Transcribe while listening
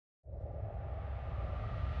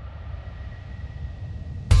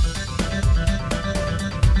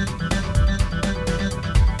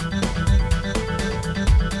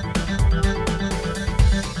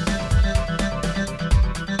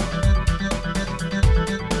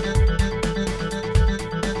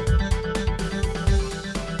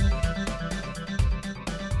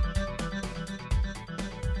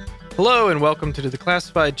Hello and welcome to the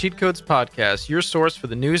Classified Cheat Codes Podcast, your source for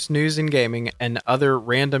the newest news in gaming and other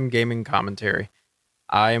random gaming commentary.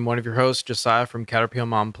 I am one of your hosts, Josiah from Caterpillar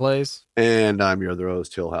Mom Plays. And I'm your other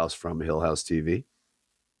host, Hillhouse from Hillhouse TV.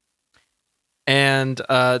 And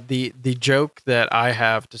the joke that I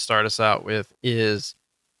have to start us out with is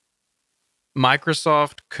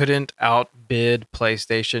Microsoft couldn't outbid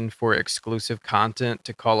PlayStation for exclusive content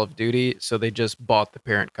to Call of Duty, so they just bought the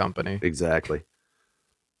parent company. Exactly.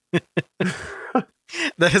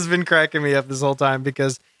 That has been cracking me up this whole time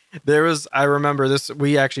because I remember this,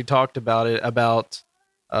 we actually talked about it about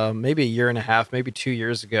maybe a year and a half, maybe 2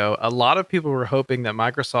 years ago. A lot of people were hoping that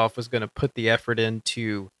Microsoft was going to put the effort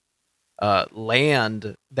into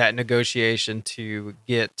land that negotiation to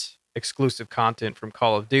get exclusive content from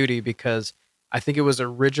Call of Duty, because I think it was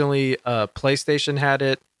originally PlayStation had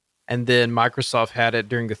it, and then Microsoft had it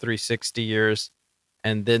during the 360 years,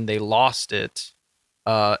 and then they lost it,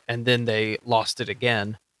 and then they lost it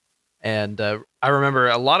again. And I remember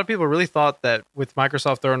a lot of people really thought that with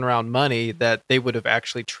Microsoft throwing around money that they would have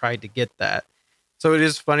actually tried to get that. So it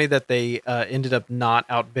is funny that they ended up not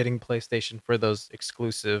outbidding PlayStation for those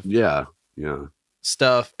exclusive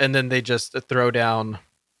stuff, and then they just throw down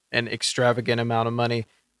an extravagant amount of money.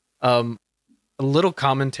 A little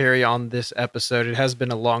commentary on this episode. It has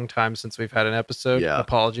been a long time since we've had an episode. Yeah.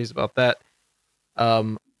 Apologies about that.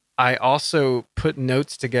 I also put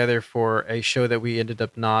notes together for a show that we ended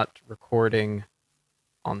up not recording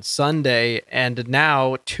on Sunday, and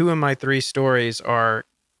now 2 of my 3 stories are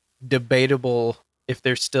debatable if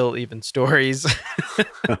they're still even stories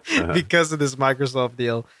because of this Microsoft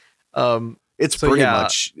deal. It's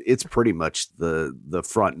pretty much the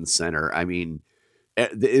front and center. I mean,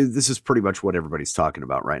 this is pretty much what everybody's talking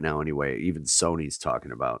about right now anyway. Even Sony's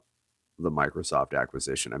talking about the Microsoft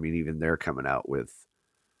acquisition. I mean, even they're coming out with,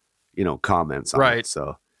 comments on it.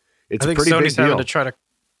 So it's a pretty big deal.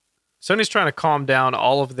 Sony's trying to calm down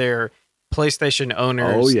all of their PlayStation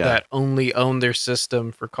owners that only own their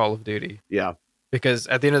system for Call of Duty. Yeah. Because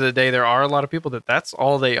at the end of the day, there are a lot of people that's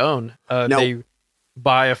all they own. They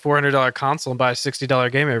buy a $400 console and buy a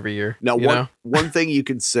 $60 game every year. Now, one thing you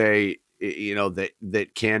can say, that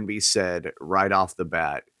can be said right off the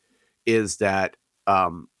bat is that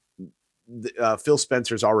Phil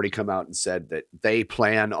Spencer's already come out and said that they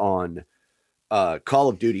plan on Call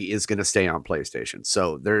of Duty is going to stay on PlayStation.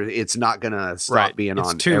 So it's not going to stop being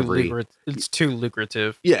on every. It's too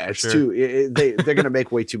lucrative. Yeah, it's they're going to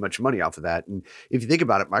make way too much money off of that. And if you think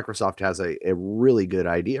about it, Microsoft has a really good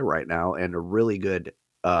idea right now and a really good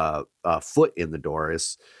foot in the door,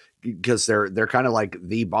 is because they're kind of like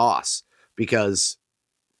the boss, because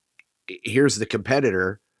here's the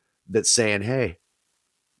competitor that's saying, hey,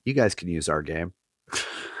 you guys can use our game.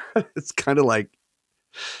 It's kind of like,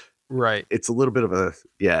 right. It's a little bit of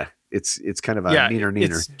it's kind of a neener.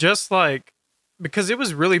 It's just like, because it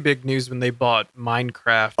was really big news when they bought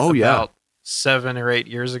Minecraft about 7 or 8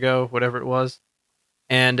 years ago, whatever it was.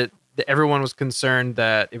 And everyone was concerned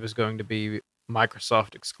that it was going to be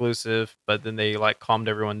Microsoft exclusive, but then they calmed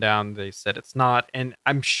everyone down. They said it's not. And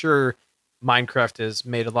I'm sure Minecraft has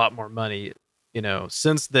made a lot more money,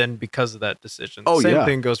 since then because of that decision. Same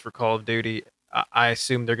thing goes for Call of Duty. I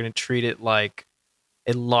assume they're going to treat it like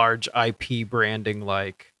a large IP branding,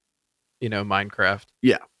 like, Minecraft.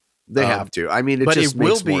 Yeah, they have to. I mean, it just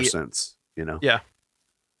makes more sense, Yeah.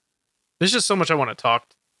 There's just so much I want to talk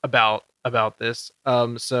about this.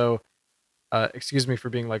 So excuse me for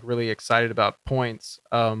being really excited about points.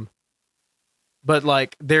 But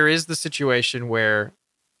there is the situation where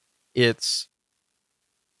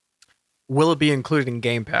will it be included in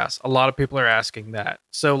Game Pass? A lot of people are asking that.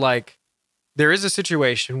 So there is a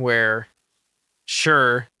situation where,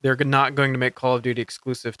 sure, they're not going to make Call of Duty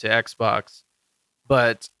exclusive to Xbox,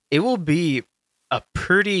 but it will be a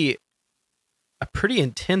pretty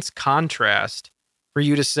intense contrast for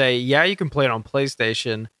you to say, yeah, you can play it on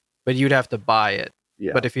PlayStation, but you'd have to buy it.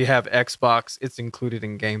 Yeah. But if you have Xbox, it's included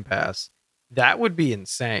in Game Pass. That would be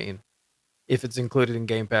insane if it's included in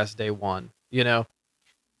Game Pass day one,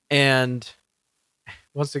 And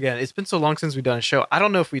once again, it's been so long since we've done a show. I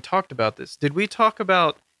don't know if we talked about this. Did we talk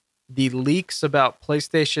about the leaks about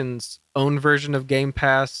PlayStation's own version of Game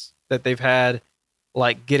Pass that they've had,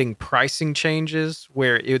 getting pricing changes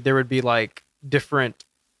where there would be different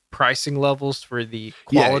pricing levels for the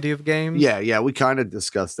quality of games? Yeah, we kind of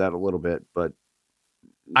discussed that a little bit, but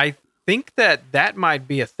I think that might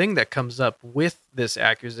be a thing that comes up with this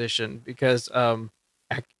acquisition, because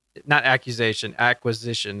not accusation,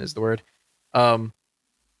 acquisition is the word.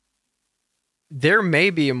 There may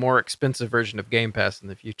be a more expensive version of Game Pass in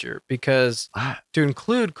the future, because to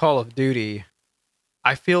include Call of Duty,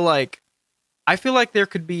 I feel like there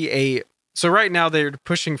could be so right now they're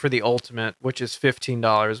pushing for the Ultimate, which is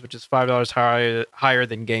 $15, which is $5 higher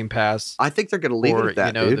than Game Pass. I think they're going to leave it at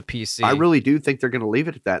that, dude. The PC. I really do think they're going to leave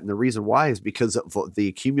it at that. And the reason why is because of the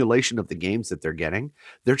accumulation of the games that they're getting.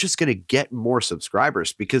 They're just going to get more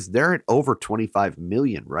subscribers because they're at over 25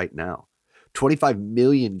 million right now. 25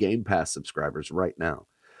 million Game Pass subscribers right now.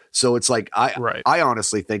 So it's like, I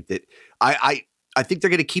honestly think that I think they're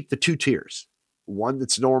going to keep the two tiers. One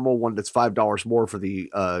that's normal, one that's $5 more for the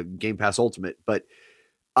Game Pass Ultimate. But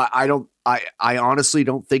I honestly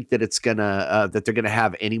don't think that it's gonna that they're gonna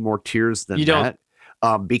have any more tiers than that,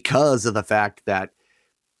 because of the fact that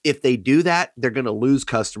if they do that, they're gonna lose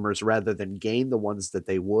customers rather than gain the ones that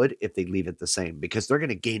they would if they leave it the same, because they're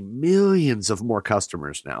gonna gain millions of more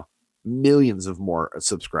customers now, millions of more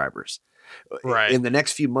subscribers. Right. In the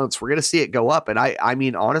next few months, we're gonna see it go up, and I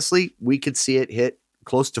mean honestly, we could see it hit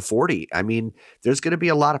close to 40. I mean, there's going to be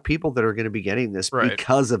a lot of people that are going to be getting this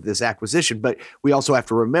because of this acquisition. But we also have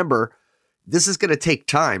to remember this is going to take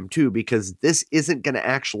time too, because this isn't going to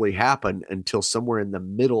actually happen until somewhere in the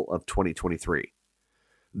middle of 2023.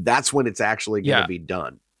 That's when it's actually going to be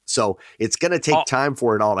done. So it's going to take time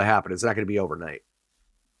for it all to happen. It's not going to be overnight.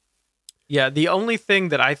 Yeah. The only thing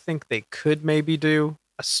that I think they could maybe do,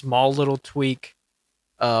 a small little tweak,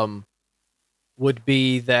 would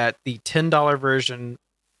be that the $10 version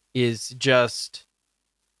is just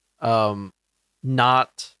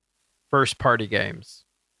not first party games.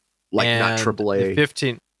 Like not AAA.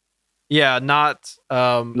 15. Yeah, not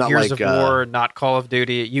Gears like, of War, not Call of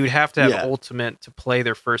Duty. You'd have to have Ultimate to play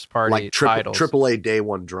their first party titles. AAA day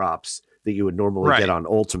one drops that you would normally get on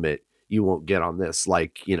Ultimate, you won't get on this.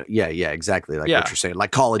 Like, exactly. Like what you're saying.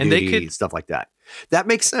 Like Call of Duty, stuff like that. That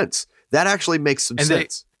makes sense. That actually makes some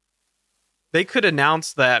sense. They could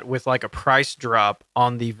announce that with like a price drop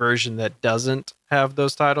on the version that doesn't have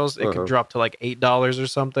those titles. It could drop to like $8 or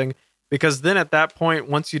something. Because then at that point,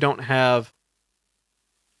 once you don't have,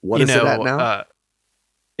 what is it at now?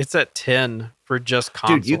 It's at 10 for just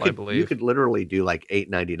console, dude, I believe. You could literally do like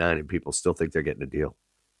 $8.99 and people still think they're getting a deal.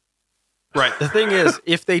 Right. The thing is,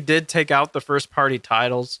 if they did take out the first party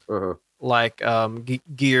titles, like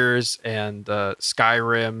Gears and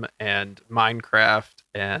Skyrim and Minecraft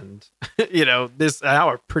and this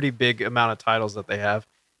now a pretty big amount of titles that they have,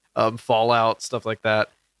 Fallout, stuff like that.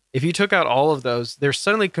 If you took out all of those, they're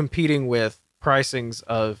suddenly competing with pricings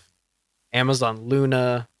of Amazon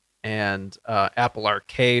Luna and Apple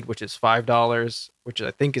Arcade, which is $5, which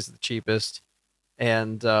I think is the cheapest.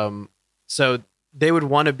 And so they would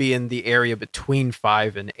want to be in the area between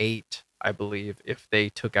 5 and 8, I believe, if they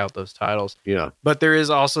took out those titles. Yeah. But there is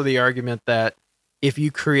also the argument that if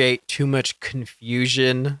you create too much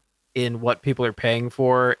confusion in what people are paying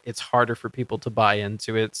for, it's harder for people to buy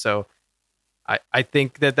into it. So I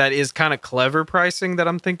think that is kind of clever pricing that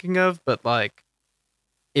I'm thinking of. But like,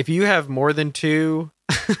 if you have more than two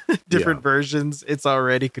different versions, it's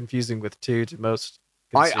already confusing with two to most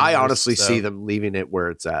consumers. I honestly see them leaving it where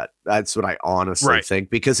it's at. That's what I honestly think,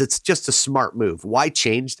 because it's just a smart move. Why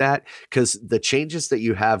change that? Because the changes that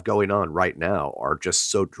you have going on right now are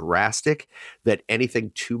just so drastic that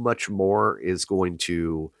anything too much more is going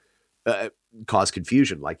to cause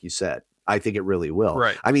confusion, like you said. I think it really will.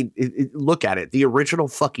 Right. I mean, look at it. The original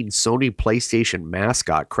fucking Sony PlayStation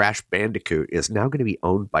mascot, Crash Bandicoot, is now going to be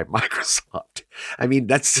owned by Microsoft. I mean,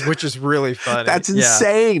 which is really funny. That's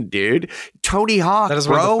insane, dude. Tony Hawk, that is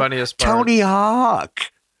bro. one of the funniest parts. Tony Hawk,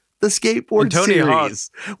 the skateboard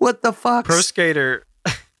series. Hawk, what the fuck? Pro Skater.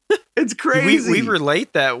 It's crazy. We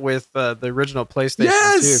relate that with the original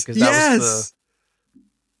PlayStation too, because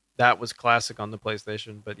that was classic on the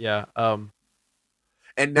PlayStation. But yeah.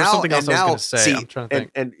 And now, something else I was going to say. See, I'm trying to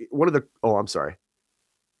think. And one of the, I'm sorry.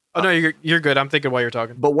 Oh no, you're good. I'm thinking while you're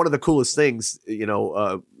talking. But one of the coolest things,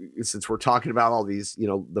 since we're talking about all these,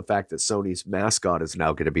 the fact that Sony's mascot is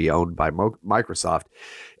now going to be owned by Microsoft.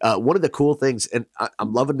 One of the cool things, and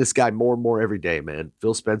I'm loving this guy more and more every day, man.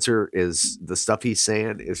 Phil Spencer, is the stuff he's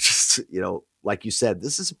saying is just, like you said,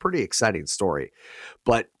 this is a pretty exciting story.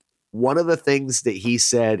 But one of the things that he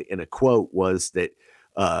said in a quote was that,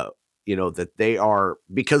 that they are,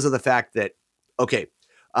 because of the fact that, we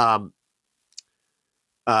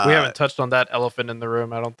haven't touched on that elephant in the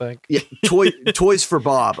room, I don't think. Yeah, Toys for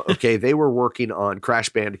Bob. Okay, they were working on Crash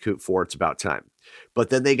Bandicoot 4. It's about time, but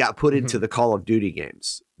then they got put into the Call of Duty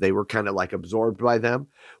games. They were kind of like absorbed by them.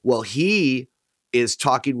 Well, he is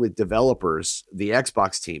talking with developers. The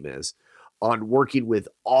Xbox team is on working with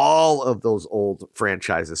all of those old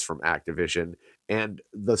franchises from Activision and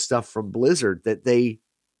the stuff from Blizzard that they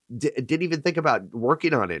didn't even think about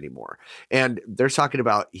working on anymore. And they're talking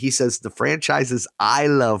about, he says, the franchises I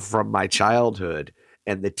love from my childhood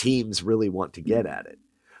and the teams really want to get at it.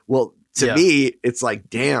 Well, to me, it's like,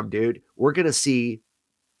 damn, dude, we're going to see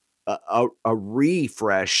a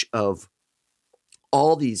refresh of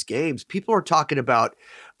all these games. People are talking about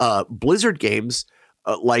Blizzard games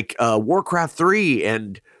like Warcraft 3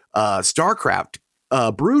 and StarCraft,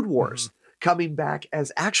 Brood Wars coming back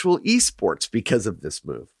as actual esports because of this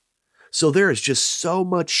move. So there is just so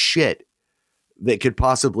much shit that could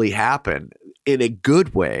possibly happen in a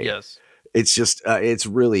good way. Yes. It's just, it is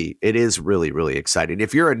really, really exciting.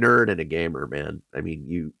 If you're a nerd and a gamer, man, I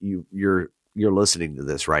mean, you're listening to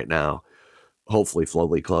this right now, hopefully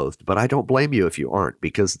fully clothed, but I don't blame you if you aren't,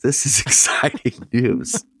 because this is exciting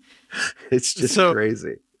news. It's just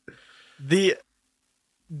crazy.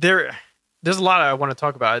 There's a lot I want to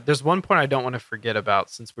talk about. There's one point I don't want to forget about,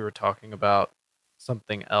 since we were talking about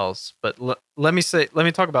something else, but let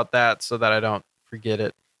me talk about that so that I don't forget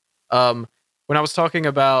it. When I was talking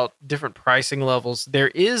about different pricing levels, there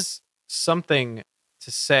is something to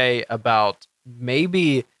say about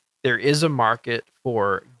maybe there is a market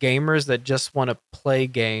for gamers that just want to play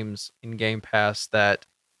games in Game Pass that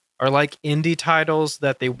are like indie titles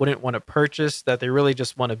that they wouldn't want to purchase, that they really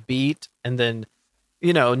just want to beat and then,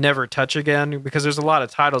 never touch again, because there's a lot of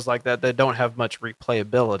titles like that don't have much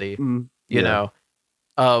replayability, you know.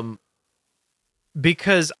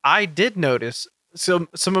 Because I did notice, so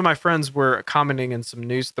some of my friends were commenting in some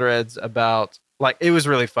news threads about, like, it was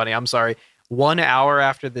really funny. I'm sorry. 1 hour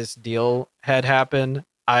after this deal had happened,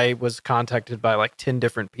 I was contacted by like 10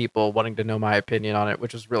 different people wanting to know my opinion on it,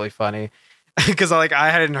 which was really funny because I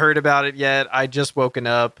hadn't heard about it yet. I just woken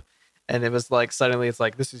up and it was like, suddenly it's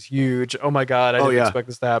like, this is huge. Oh my God. I didn't expect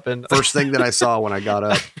this to happen. First thing that I saw when I got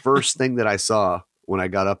up,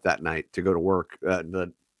 that night to go to work,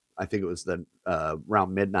 I think it was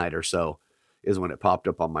around midnight or so is when it popped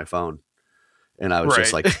up on my phone. And I was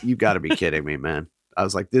just like, you gotta be kidding me, man. I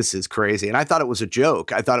was like, this is crazy. And I thought it was a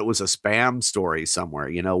joke. I thought it was a spam story somewhere,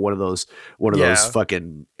 one of those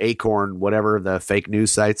fucking Acorn, whatever, the fake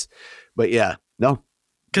news sites. But yeah, no.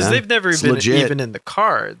 Because they've never been even in the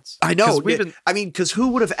cards. I know. Because who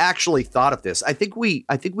would have actually thought of this? I think we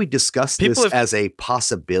discussed this as a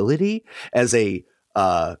possibility, as a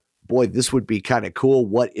boy, this would be kind of cool.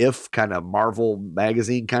 What if kind of Marvel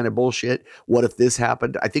magazine kind of bullshit? What if this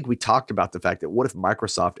happened? I think we talked about the fact that what if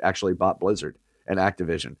Microsoft actually bought Blizzard and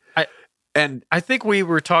Activision? I think we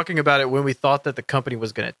were talking about it when we thought that the company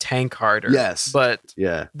was going to tank harder. Yes. But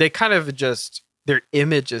they kind of just, their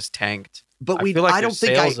image is tanked. But I don't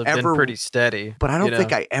think I ever been pretty steady. But I don't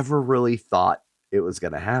think I ever really thought it was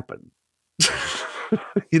going to happen.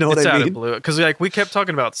 You know what I mean? Out of blue. Because we kept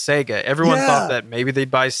talking about Sega. Everyone thought that maybe they'd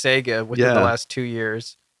buy Sega within the last 2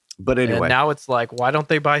 years. But anyway, and now it's like, why don't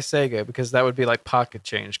they buy Sega? Because that would be like pocket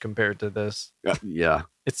change compared to this. Yeah,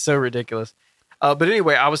 it's so ridiculous. But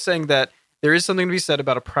anyway, I was saying that there is something to be said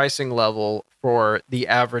about a pricing level for the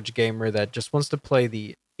average gamer that just wants to play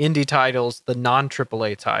the indie titles, the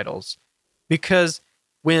non-AAA titles. Because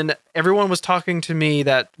when everyone was talking to me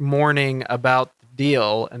that morning about the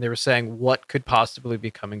deal and they were saying what could possibly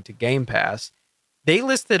be coming to Game Pass, they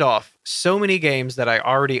listed off so many games that I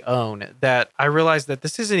already own that I realized that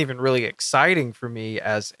this isn't even really exciting for me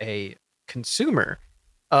as a consumer.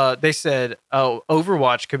 They said,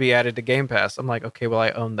 Overwatch could be added to Game Pass. I'm like, okay, well, I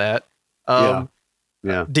own that.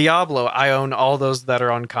 Diablo, I own all those that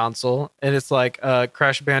are on console. And it's like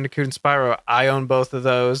Crash Bandicoot and Spyro, I own both of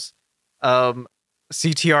those.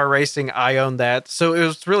 CTR Racing, I own that. So it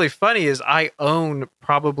was really funny is I own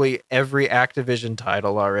probably every Activision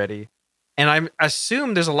title already. And I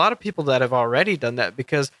assume there's a lot of people that have already done that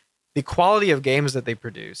because the quality of games that they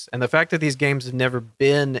produce and the fact that these games have never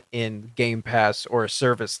been in Game Pass or a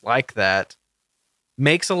service like that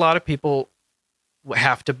makes a lot of people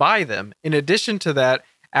have to buy them. In addition to that,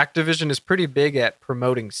 Activision is pretty big at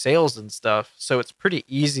promoting sales and stuff, so it's pretty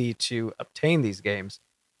easy to obtain these games.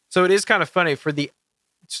 So it is kind of funny for the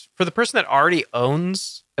person that already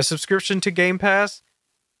owns a subscription to Game Pass.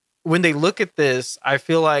 When they look at this, I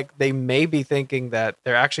feel like they may be thinking that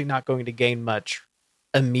they're actually not going to gain much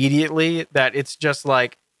immediately, that it's just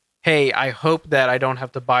like, hey, I hope that I don't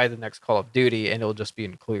have to buy the next Call of Duty and it'll just be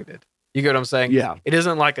included. You get what I'm saying? Yeah. It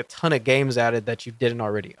isn't like a ton of games added that you didn't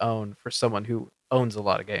already own for someone who owns a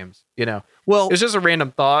lot of games, Well, it's just a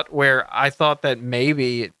random thought where I thought that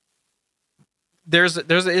maybe there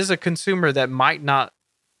is a consumer that might not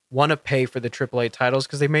want to pay for the AAA titles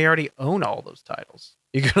because they may already own all those titles.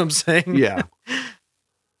 You get what I'm saying? Yeah.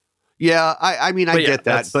 Yeah, I mean, I get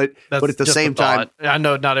that, but at the just same a thought. time, I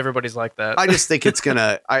know not everybody's like that. I just think it's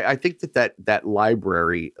gonna. I think that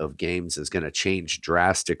library of games is gonna change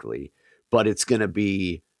drastically, but it's gonna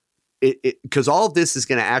be because all of this is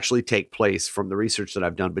going to actually take place from the research that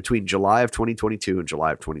I've done between July of 2022 and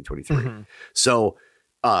July of 2023. Mhm. So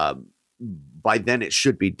by then it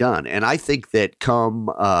should be done, and I think that come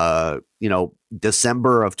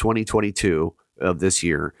December of 2022 of this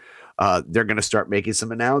year, they're going to start making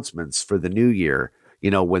some announcements for the new year.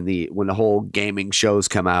 When the whole gaming shows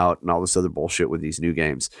come out and all this other bullshit with these new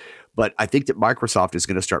games. But I think that Microsoft is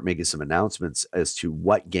going to start making some announcements as to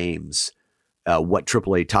what games, what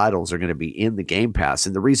AAA titles are going to be in the Game Pass.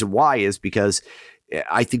 And the reason why is because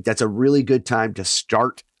I think that's a really good time to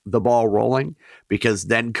start the ball rolling, because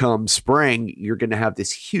then come spring, you're going to have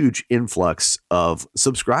this huge influx of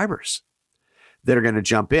subscribers that are going to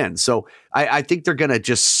jump in. So I think they're going to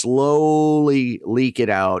just slowly leak it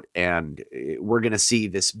out, and we're going to see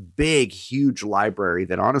this big, huge library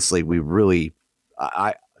that honestly,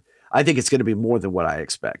 I think it's going to be more than what I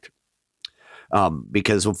expect,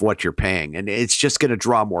 because of what you're paying. And it's just going to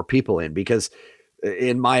draw more people in because,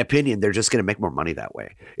 in my opinion, they're just going to make more money that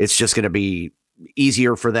way. It's just going to be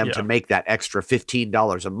easier for them to make that extra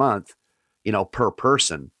 $15 a month, per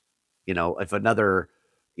person. If another,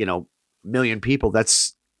 million people,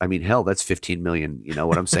 that's 15 million, you know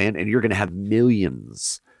what I'm saying? And you're going to have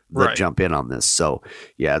millions that jump in on this. So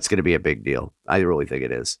yeah, it's going to be a big deal. I really think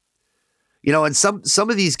it is. And some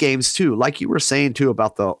of these games too, like you were saying too,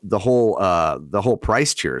 about the whole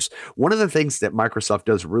price tiers. One of the things that Microsoft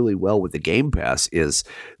does really well with the Game Pass is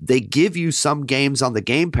they give you some games on the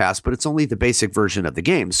Game Pass, but it's only the basic version of the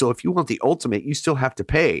game. So if you want the ultimate, you still have to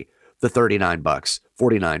pay the $39, $49,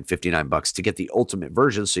 $59 to get the ultimate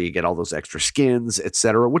version. So you get all those extra skins,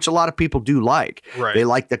 etc., which a lot of people do like. Right. They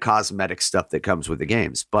like the cosmetic stuff that comes with the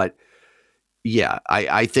games. But yeah,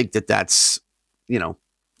 I think that's,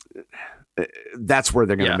 that's where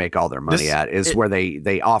they're going to make all their money where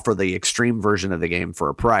they offer the extreme version of the game for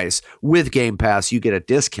a price. With Game Pass, you get a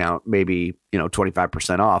discount, maybe,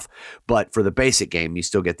 25% off. But for the basic game, you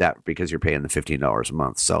still get that because you're paying the $15 a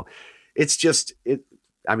month. So it's just,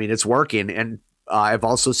 it's working. And I've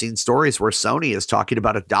also seen stories where Sony is talking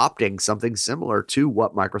about adopting something similar to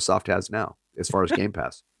what Microsoft has now as far as Game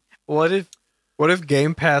Pass. What if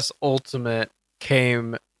Game Pass Ultimate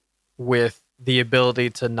came with the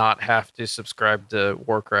ability to not have to subscribe to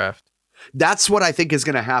Warcraft? That's what I think is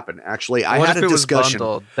going to happen. Actually, I had a discussion.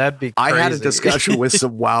 That'd be crazy. I had a discussion with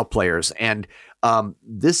some WoW players, and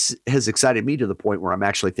this has excited me to the point where I'm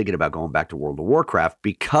actually thinking about going back to World of Warcraft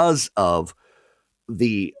because of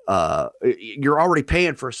the you're already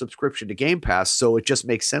paying for a subscription to Game Pass, so it just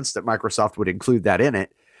makes sense that Microsoft would include that in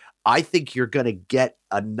it. I think you're going to get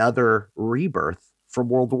another rebirth from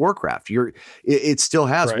World of Warcraft. It still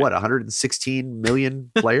has 116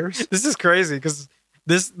 million players. This is crazy because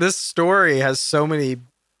this story has so many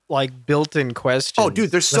built-in questions. Oh,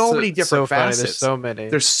 dude, there's so many different facets.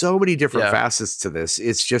 There's so many different facets to this.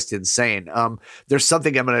 It's just insane. There's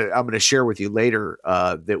something I'm gonna share with you later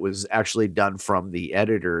that was actually done from the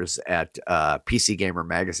editors at PC Gamer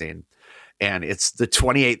magazine. And it's the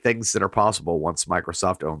 28 things that are possible once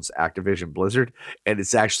Microsoft owns Activision Blizzard. And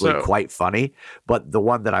it's actually quite funny. But the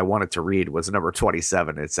one that I wanted to read was number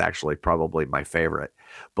 27. It's actually probably my favorite.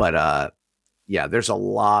 But yeah, there's a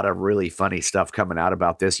lot of really funny stuff coming out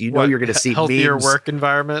about this. You're going to see healthier memes. Work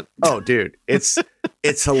environment. Oh, dude, it's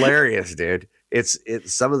hilarious, dude. It's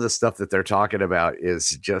some of the stuff that they're talking about is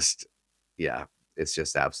just, it's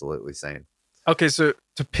just absolutely insane. Okay, so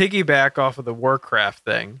to piggyback off of the Warcraft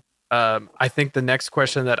thing, I think the next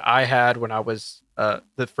question that I had when I was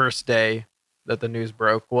the first day that the news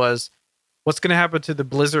broke was, what's going to happen to the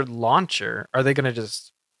Blizzard launcher? Are they going to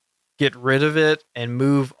just get rid of it and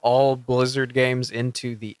move all Blizzard games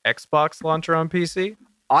into the Xbox launcher on PC?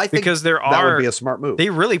 I think because that would be a smart move.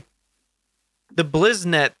 The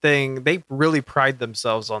BlizzNet thing, they really pride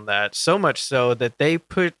themselves on that, so much so that they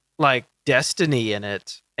put Destiny in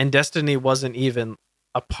it, and Destiny wasn't even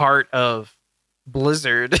a part of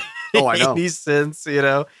Blizzard. Oh, I know. In any sense,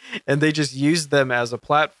 and they just used them as a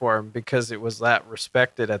platform because it was that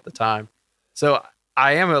respected at the time. So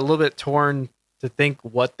I am a little bit torn to think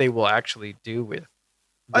what they will actually do with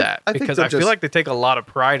that, because I feel like they take a lot of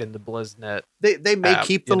pride in the BlizzNet. They may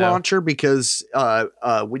keep the launcher because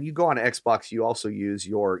when you go on Xbox, you also use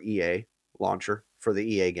your EA launcher for the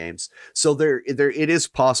EA games. So there it is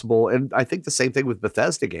possible, and I think the same thing with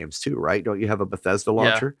Bethesda games too, right? Don't you have a Bethesda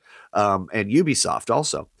launcher? And Ubisoft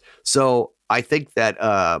also. So I think that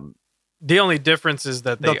the only difference is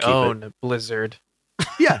that they own Blizzard.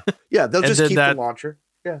 Yeah, they'll just keep the launcher.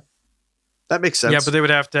 Yeah. That makes sense. Yeah, but they would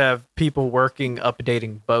have to have people working,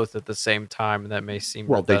 updating both at the same time, and that may seem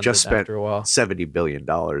well, they just spent after a while. $70 billion.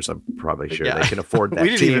 I'm probably sure they can afford that. We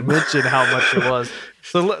didn't even mention how much it was.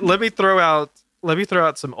 So let me throw out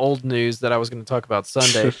some old news that I was going to talk about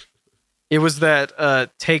Sunday. It was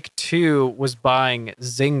that Take-Two was buying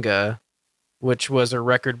Zynga, which was a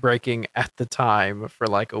record-breaking at the time for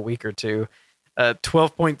like a week or two.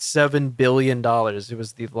 $12.7 billion. It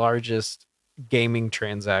was the largest gaming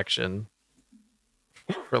transaction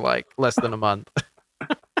for like less than a month.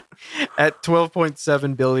 At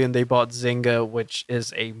 12.7 billion, they bought Zynga, which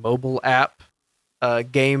is a mobile app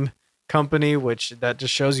game company, which that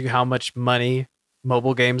just shows you how much money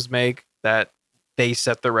mobile games make, that they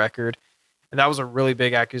set the record. And that was a really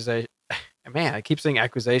big acquisition. Man, I keep saying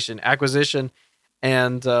acquisition,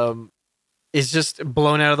 and it's just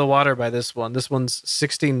blown out of the water by this one. This one's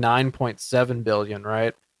 69.7 billion,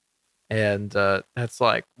 right? And that's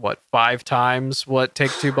like what, 5 times what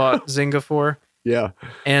Take-Two bought Zynga for. Yeah.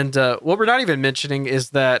 And what we're not even mentioning is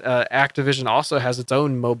that Activision also has its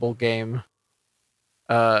own mobile game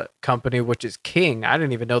company, which is King. I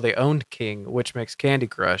didn't even know they owned King, which makes Candy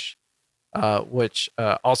Crush, which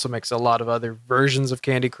also makes a lot of other versions of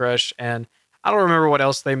Candy Crush. And I don't remember what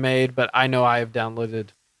else they made, but I know I have downloaded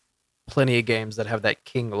plenty of games that have that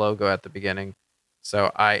King logo at the beginning.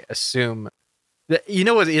 So I assume that, you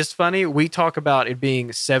know what is funny? We talk about it being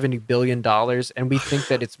 $70 billion and we think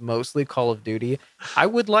that it's mostly Call of Duty. I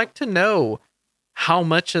would like to know how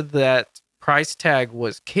much of that price tag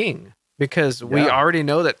was King, because we already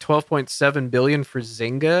know that 12.7 billion for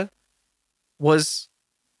Zynga was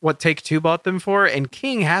what Take-Two bought them for, and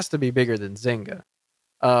King has to be bigger than Zynga.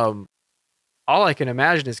 All I can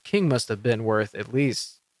imagine is King must have been worth at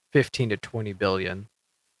least 15 to 20 billion.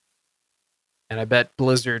 And I bet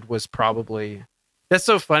Blizzard was probably... That's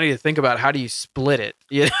so funny to think about. How do you split it?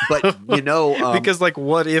 You know? But, you know... because, like,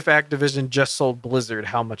 what if Activision just sold Blizzard?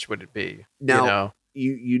 How much would it be? Now,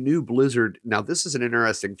 you knew Blizzard... Now, this is an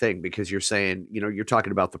interesting thing, because you're saying, you know, you're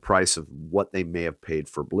talking about the price of what they may have paid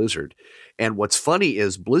for Blizzard. And what's funny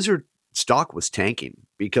is Blizzard stock was tanking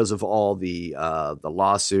because of all the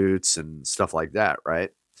lawsuits and stuff like that,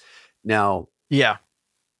 right? Now... Yeah.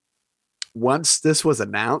 Once this was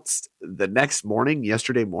announced, the next morning,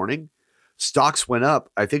 yesterday morning, stocks went up.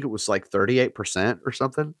 I think it was like 38% or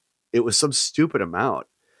something. It was some stupid amount.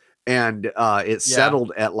 And it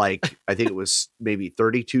settled at like, I think it was maybe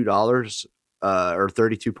 $32 or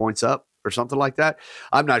 32 points up or something like that.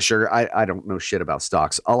 I'm not sure. I don't know shit about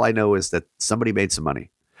stocks. All I know is that somebody made some money.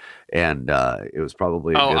 And it was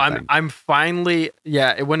probably a good thing. I'm finally,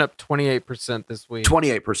 it went up 28% this week.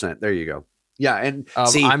 28%. There you go. Yeah, and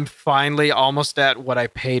see, I'm finally almost at what I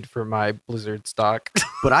paid for my Blizzard stock.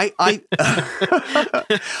 But I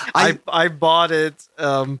bought it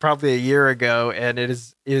probably a year ago, and it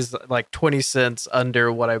is like 20 cents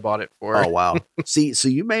under what I bought it for. Oh wow! See, so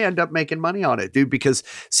you may end up making money on it, dude. Because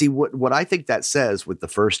see, what I think that says with the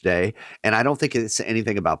first day, and I don't think it's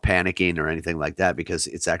anything about panicking or anything like that, because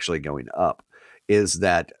it's actually going up. Is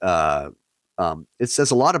that it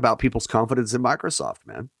says a lot about people's confidence in Microsoft,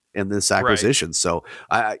 man. In this acquisition. Right. So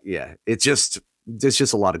there's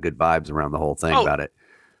just a lot of good vibes around the whole thing about it.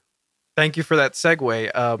 Thank you for that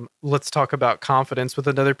segue. Let's talk about confidence with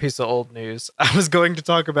another piece of old news. I was going to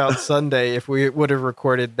talk about Sunday if we would have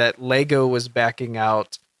recorded that Lego was backing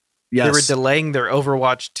out. Yes. They were delaying their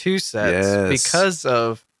Overwatch 2 sets because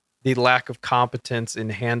of the lack of competence in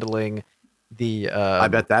handling the I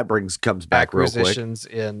bet that comes back real quick. Acquisitions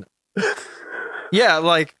in Yeah,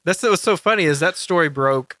 like that's what was so funny is that story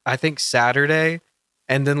broke, I think, Saturday,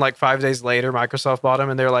 and then like 5 days later, Microsoft bought them,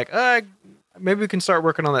 and they're like, maybe we can start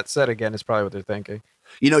working on that set again. Is probably what they're thinking.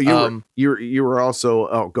 You know, you were also.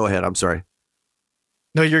 Oh, go ahead. I'm sorry.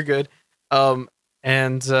 No, you're good. And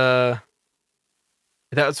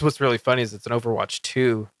that's what's really funny is it's an Overwatch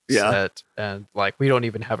 2 set, and like we don't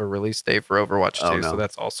even have a release date for Overwatch 2, so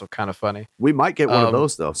that's also kind of funny. We might get one of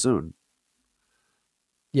those though soon.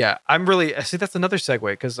 Yeah, I'm really see. That's another segue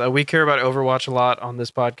because we care about Overwatch a lot on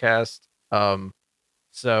this podcast.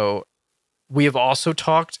 So we have also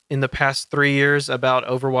talked in the past 3 years about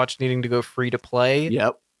Overwatch needing to go free to play.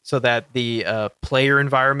 Yep. So that the player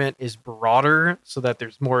environment is broader, so that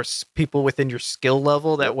there's more people within your skill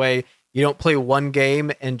level. That way, you don't play one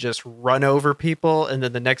game and just run over people, and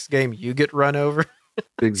then the next game you get run over.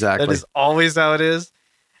 Exactly. That is always how it is.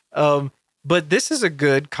 But this is a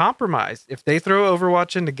good compromise. If they throw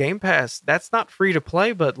Overwatch into Game Pass, that's not free to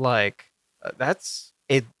play, but like that's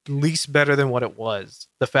at least better than what it was.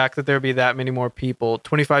 The fact that there'd be that many more people,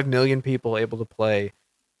 25 million people able to play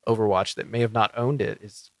Overwatch that may have not owned it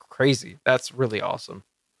is crazy. That's really awesome.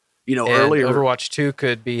 And earlier, Overwatch 2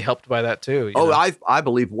 could be helped by that too. I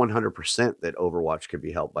believe 100% that Overwatch could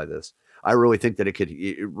be helped by this. I really think that it could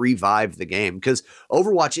revive the game, because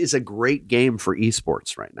Overwatch is a great game for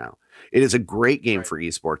esports right now. It is a great game for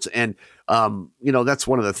esports. And, that's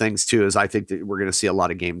one of the things too, is I think that we're going to see a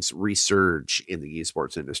lot of games resurge in the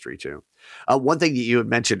esports industry too. One thing that you had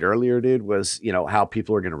mentioned earlier, dude, was, how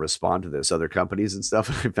people are going to respond to this, other companies and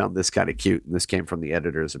stuff. I found this kind of cute. And this came from the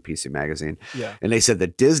editors of PC Magazine. Yeah. And they said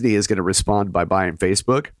that Disney is going to respond by buying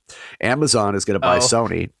Facebook. Amazon is going to buy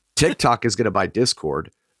Sony. TikTok is going to buy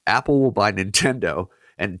Discord. Apple will buy Nintendo,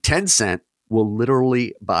 and Tencent will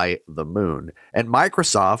literally buy the moon. And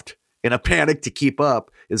Microsoft, in a panic to keep up,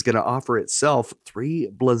 is going to offer itself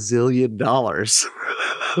 $3 bazillion.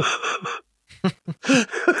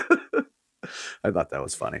 I thought that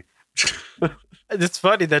was funny. It's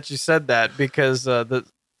funny that you said that, because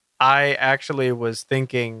I actually was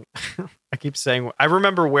thinking, I keep saying, I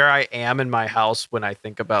remember where I am in my house when I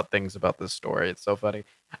think about things about this story. It's so funny.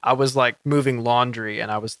 I was like moving laundry, and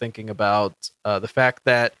I was thinking about the fact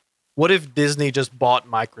that, what if Disney just bought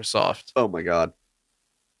Microsoft? Oh my God.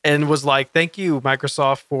 And was like, thank you,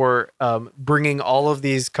 Microsoft, for bringing all of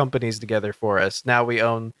these companies together for us. Now we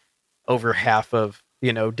own over half of,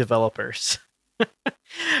 developers.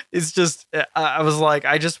 It's just, I was like,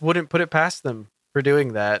 I just wouldn't put it past them for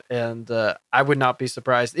doing that. And I would not be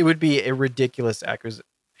surprised. It would be a ridiculous acquisition.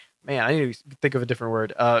 Man, I need to think of a different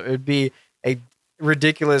word. It would be a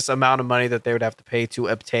ridiculous amount of money that they would have to pay to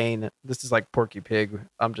obtain. This is like Porky Pig.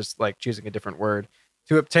 I'm just like choosing a different word,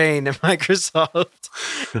 to obtain Microsoft.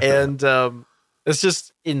 And it's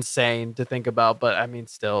just insane to think about. But I mean,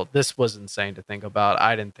 still, this was insane to think about.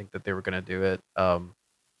 I didn't think that they were going to do it.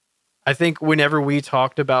 I think whenever we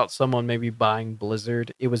talked about someone maybe buying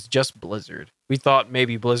Blizzard, it was just Blizzard. We thought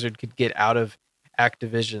maybe Blizzard could get out of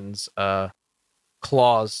Activision's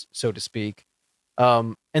claws, so to speak.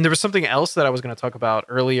 And there was something else that I was going to talk about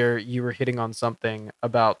earlier. You were hitting on something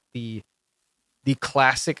about the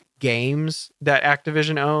classic games that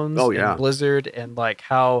Activision owns. And Blizzard, and like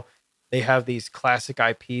how they have these classic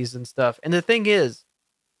IPs and stuff. And the thing is,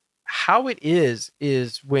 how it is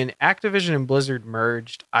when Activision and Blizzard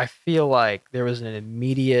merged, I feel like there was an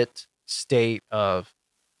immediate state of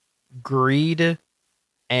greed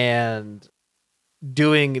and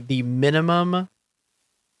doing the minimum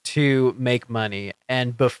to make money.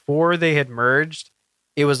 And before they had merged,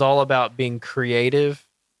 it was all about being creative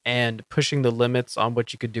and pushing the limits on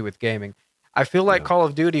what you could do with gaming. I feel like Call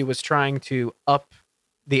of Duty was trying to up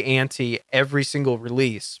the ante every single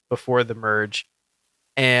release before the merge,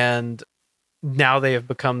 and now they have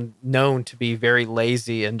become known to be very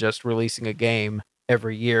lazy and just releasing a game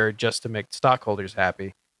every year just to make stockholders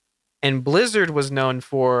happy. And Blizzard was known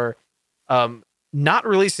for not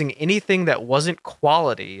releasing anything that wasn't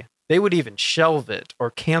quality. They would even shelve it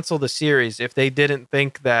or cancel the series if they didn't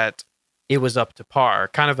think that it was up to par,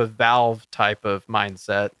 kind of a Valve type of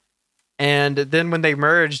mindset. And then when they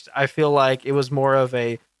merged, I feel like it was more of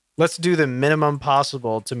a, let's do the minimum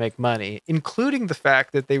possible to make money, including the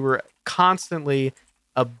fact that they were constantly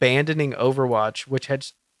abandoning Overwatch, which had,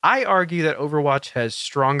 I argue that Overwatch has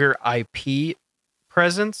stronger IP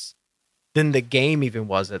presence than the game even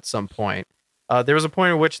was at some point. There was a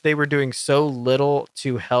point at which they were doing so little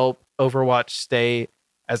to help Overwatch stay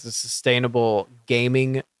as a sustainable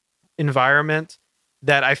gaming environment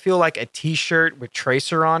that I feel like a t-shirt with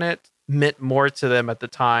Tracer on it meant more to them at the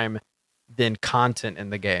time than content in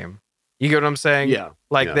the game. You get what I'm saying? Yeah.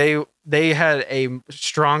 Like they had a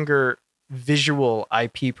stronger visual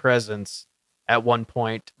IP presence at one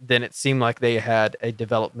point than it seemed like they had a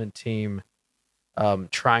development team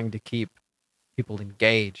trying to keep people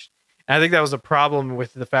engaged. And I think that was a problem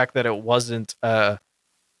with the fact that it wasn't a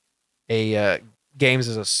games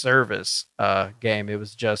as a service game. It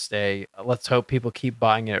was just a, let's hope people keep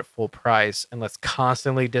buying it at full price, and let's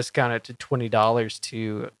constantly discount it to $20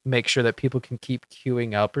 to make sure that people can keep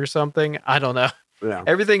queuing up or something. I don't know. Yeah.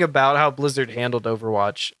 Everything about how Blizzard handled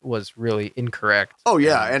Overwatch was really incorrect. Oh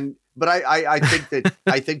yeah. But I think that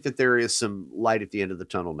I think that there is some light at the end of the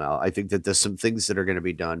tunnel now. I think that there's some things that are going to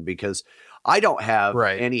be done, because I don't have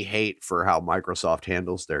any hate for how Microsoft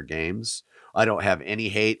handles their games. I don't have any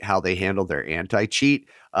hate how they handle their anti-cheat.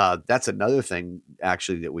 That's another thing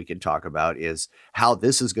actually that we can talk about, is how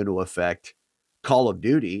this is going to affect Call of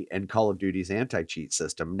Duty and Call of Duty's anti-cheat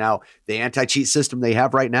system. Now, the anti-cheat system they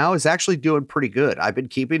have right now is actually doing pretty good. I've been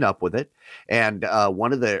keeping up with it. And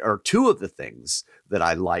two of the things that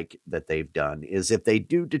I like that they've done is, if they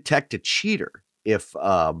do detect a cheater, if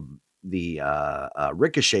the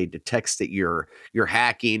Ricochet detects that you're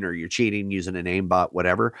hacking or you're cheating using an aimbot,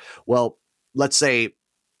 whatever. Well, let's say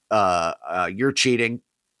you're cheating,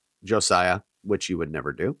 Josiah, which you would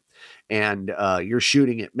never do, and you're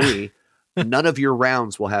shooting at me, none of your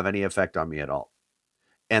rounds will have any effect on me at all.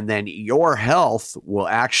 And then your health will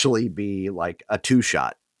actually be like a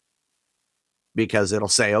 2-shot, because it'll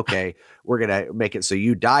say, okay, we're going to make it so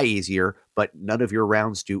you die easier, but none of your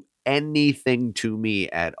rounds do anything to me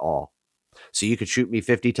at all. So you could shoot me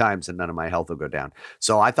 50 times and none of my health will go down.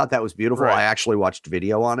 So I thought that was beautiful. Right. I actually watched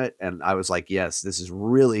video on it and I was like, yes, this is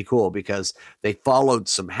really cool, because they followed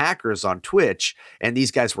some hackers on Twitch and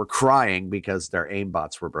these guys were crying because their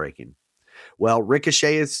aimbots were breaking. Well,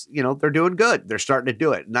 Ricochet is, they're doing good. They're starting to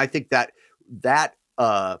do it. And I think that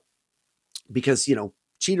because,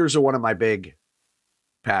 cheaters are one of my big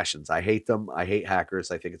passions. I hate them. I hate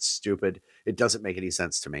hackers. I think it's stupid. It doesn't make any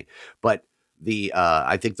sense to me. But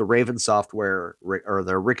I think the Raven software or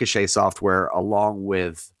the Ricochet software, along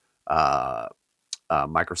with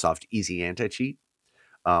Microsoft Easy Anti-Cheat,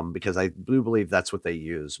 because I do believe that's what they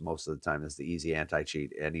use most of the time, is the Easy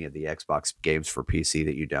Anti-Cheat. Any of the Xbox games for PC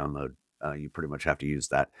that you download, you pretty much have to use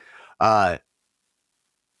that.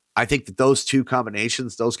 I think that those two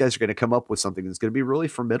combinations, those guys are going to come up with something that's going to be really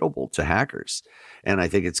formidable to hackers. And I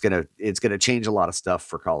think it's going to change a lot of stuff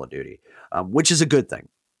for Call of Duty, which is a good thing,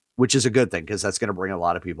 because that's going to bring a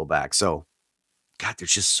lot of people back. So, God,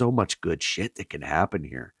 there's just so much good shit that can happen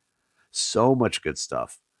here. So much good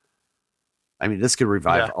stuff. I mean, this could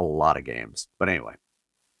revive a lot of games, but anyway.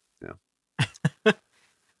 Yeah.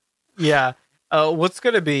 Yeah. What's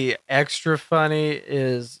going to be extra funny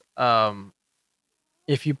is,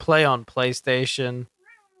 if you play on PlayStation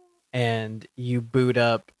and you boot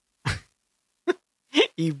up,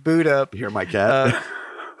 Hear my cat?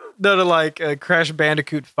 No, like Crash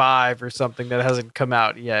Bandicoot 5 or something that hasn't come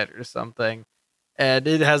out yet or something. And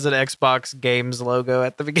it has an Xbox Games logo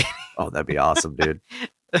at the beginning. Oh, that'd be awesome, dude.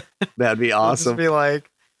 That'd be awesome. It'd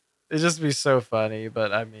just be so funny.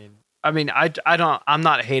 But I'm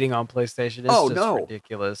not hating on PlayStation. It's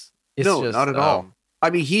ridiculous. It's just, not at all. I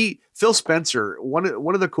mean, Phil Spencer, one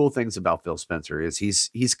of the cool things about Phil Spencer is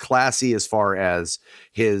he's classy as far as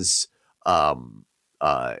his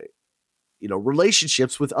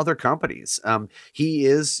relationships with other companies. He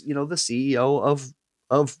is, the CEO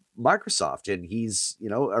of Microsoft, and he's,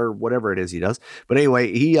 or whatever it is he does. But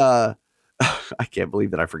anyway, he I can't believe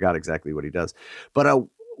that I forgot exactly what he does. But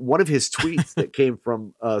one of his tweets that came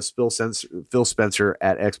from Phil Spencer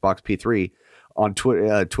at Xbox P3 on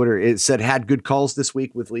Twitter, it said, had good calls this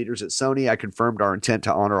week with leaders at Sony. I confirmed our intent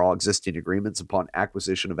to honor all existing agreements upon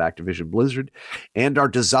acquisition of Activision Blizzard and our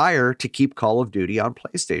desire to keep Call of Duty on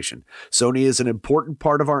PlayStation. Sony is an important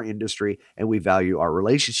part of our industry and we value our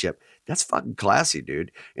relationship. That's fucking classy,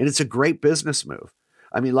 dude. And it's a great business move.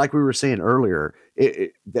 I mean, like we were saying earlier,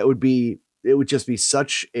 it would just be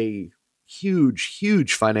such a huge,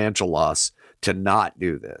 huge financial loss to not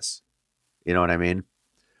do this. You know what I mean?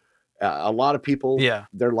 A lot of people,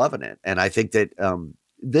 they're loving it. And I think that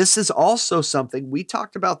this is also something, we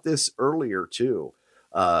talked about this earlier too,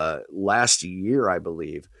 last year, I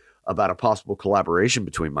believe, about a possible collaboration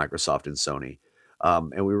between Microsoft and Sony.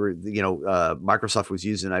 And we were, Microsoft was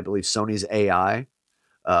using, I believe, Sony's AI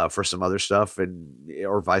for some other stuff,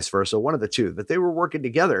 or vice versa, one of the two, that they were working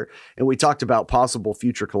together. And we talked about possible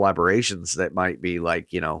future collaborations that might be like,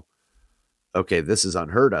 okay, this is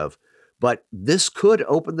unheard of. But this could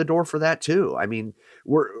open the door for that too. I mean,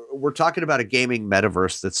 we're talking about a gaming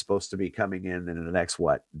metaverse that's supposed to be coming in the next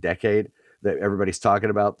decade, that everybody's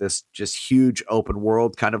talking about, this just huge open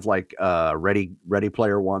world, kind of like Ready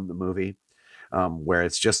Player One, the movie, where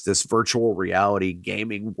it's just this virtual reality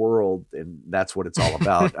gaming world, and that's what it's all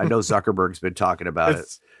about. I know Zuckerberg's been talking about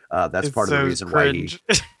it. That's part of the reason cringe.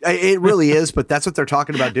 Why it really is, but that's what they're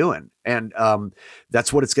talking about doing. And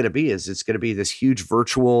that's what it's going to be, is it's going to be this huge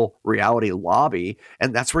virtual reality lobby.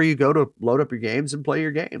 And that's where you go to load up your games and play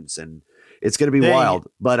your games. And it's going to be wild.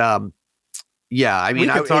 But yeah, I mean,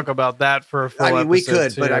 we could talk about that for a full episode. We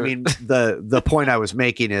could, too. But I mean, the point I was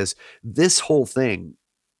making is this whole thing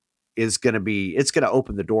is going to be, it's going to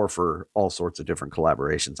open the door for all sorts of different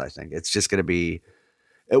collaborations. I think it's just going to be,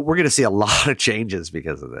 we're going to see a lot of changes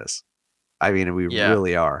because of this. I mean, we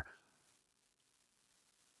really are.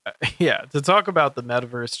 To talk about the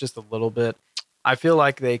metaverse just a little bit, I feel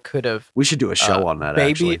like they could have. We should do a show on that.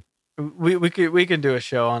 Actually, we can do a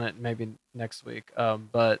show on it maybe next week.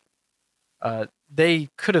 But they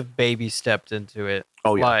could have baby stepped into it.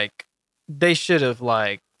 Oh yeah, like they should have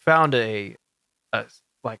found a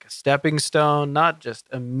stepping stone, not just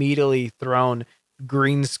immediately thrown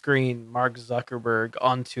green screen Mark Zuckerberg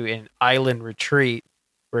onto an island retreat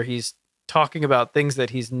where he's talking about things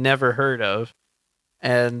that he's never heard of.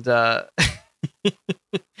 And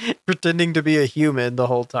pretending to be a human the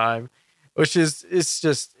whole time, which is it's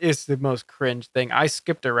the most cringe thing. I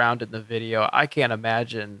skipped around in the video. I can't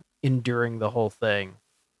imagine enduring the whole thing.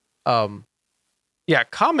 Yeah,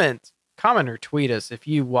 comment or tweet us if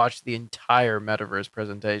you watch the entire metaverse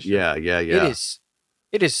presentation. Yeah.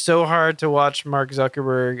 It is so hard to watch Mark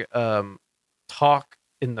Zuckerberg talk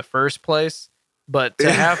in the first place, but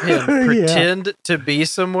to have him pretend to be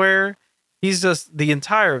somewhere, he's just the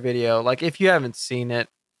entire video. Like, if you haven't seen it,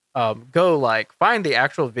 go like find the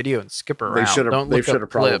actual video and skip around. They should have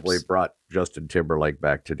probably brought Justin Timberlake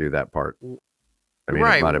back to do that part. I mean,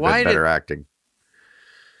 Right, it might have been better acting.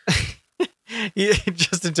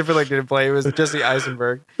 Justin Timberlake didn't play. It was Jesse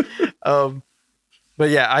Eisenberg. But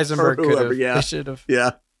yeah, Eisenberg should have.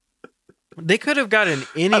 Yeah. They could have gotten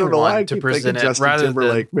anyone to present it Justin rather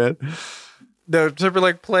Timberlake, than. Man. No,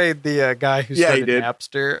 Timberlake played the guy who started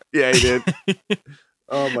Napster. Yeah, he did.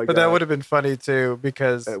 Oh my god! But that would have been funny too,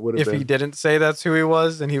 because if he didn't say that's who he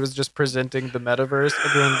was and he was just presenting the metaverse,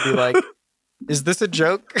 everyone would be like, "Is this a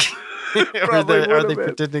joke? Are they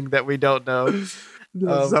pretending that we don't know?"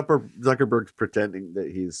 Zuckerberg's pretending that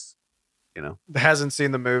he's, hasn't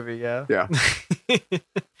seen the movie. Yeah.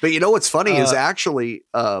 But you know what's funny is actually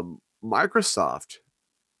Microsoft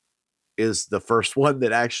is the first one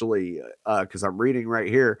that actually, because I'm reading right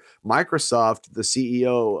here, Microsoft, the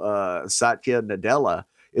CEO, Satya Nadella,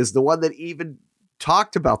 is the one that even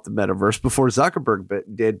talked about the metaverse before Zuckerberg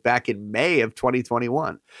did back in May of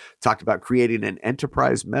 2021, talked about creating an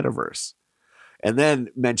enterprise metaverse, and then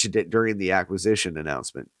mentioned it during the acquisition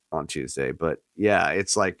announcement on Tuesday. But yeah,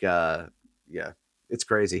 it's like, it's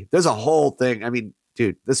crazy. There's a whole thing. I mean,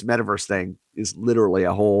 dude, this metaverse thing is literally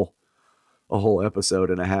a whole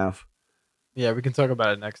episode and a half. Yeah, we can talk about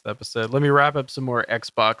it next episode. Let me wrap up some more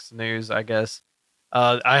Xbox news, I guess.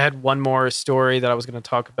 I had one more story that I was going to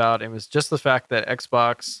talk about. It was just the fact that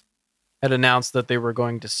Xbox had announced that they were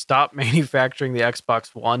going to stop manufacturing the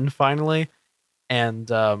Xbox One finally. And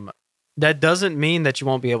that doesn't mean that you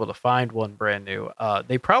won't be able to find one brand new.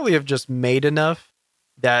 They probably have just made enough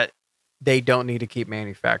that they don't need to keep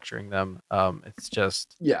manufacturing them. It's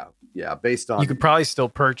just... Yeah, based on... You could probably still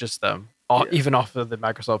purchase them. Even off of the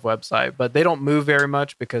Microsoft website, but they don't move very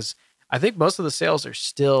much because I think most of the sales are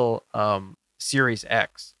still Series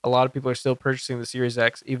X. A lot of people are still purchasing the Series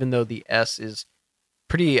X, even though the S is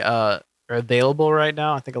pretty available right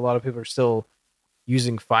now. I think a lot of people are still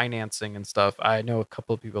using financing and stuff. I know a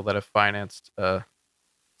couple of people that have financed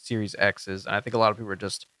Series X's, and I think a lot of people are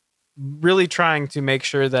just really trying to make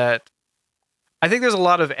sure that... I think there's a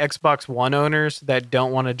lot of Xbox One owners that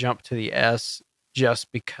don't want to jump to the S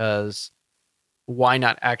just because... Why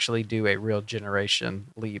not actually do a real generation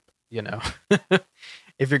leap,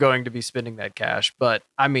 if you're going to be spending that cash? But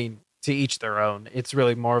I mean, to each their own. It's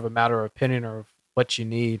really more of a matter of opinion or of what you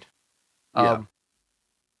need. But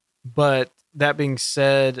that being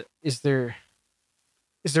said, is there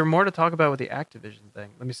more to talk about with the Activision thing?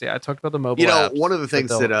 Let me see. I talked about the mobile apps, one of the things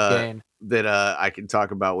that I can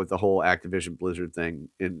talk about with the whole Activision Blizzard thing,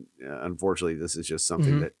 and unfortunately, this is just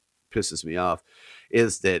something that pisses me off,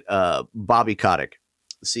 is that Bobby Kotick,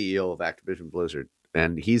 CEO of Activision Blizzard,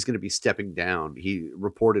 and he's going to be stepping down, he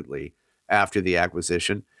reportedly, after the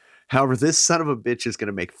acquisition. However, this son of a bitch is going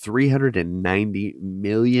to make $390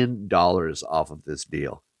 million off of this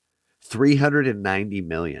deal. $390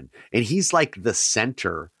 million. And he's like the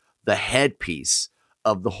center, the headpiece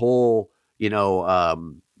of the whole,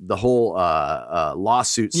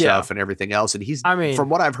 lawsuit stuff and everything else. And he's, from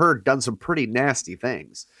what I've heard, done some pretty nasty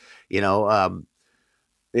things.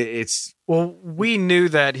 It's... Well, we knew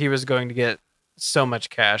that he was going to get so much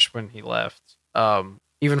cash when he left,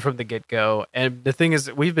 even from the get-go. And the thing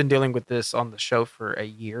is, we've been dealing with this on the show for a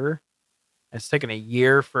year. It's taken a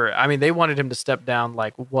year they wanted him to step down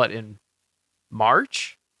in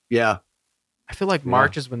March? Yeah. I feel like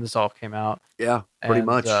March is when this all came out. Yeah, pretty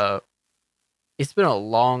much. It's been a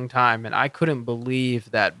long time, and I couldn't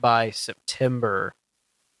believe that by September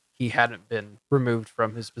he hadn't been removed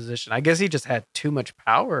from his position. I guess he just had too much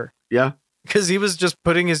power. Yeah. Because he was just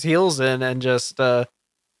putting his heels in and just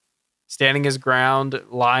standing his ground,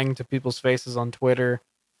 lying to people's faces on Twitter,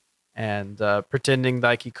 and pretending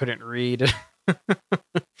like he couldn't read.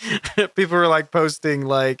 People were posting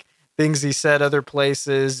things he said other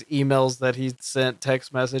places, emails that he sent,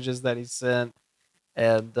 text messages that he sent,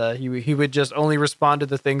 and he would just only respond to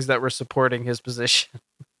the things that were supporting his position.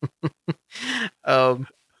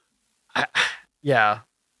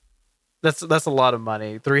 That's a lot of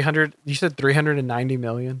money. 300. You said 390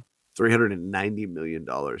 million. $390 million.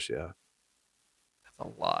 Yeah, that's a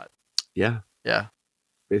lot. Yeah. Yeah.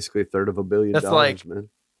 Basically a third of $1 billion, man.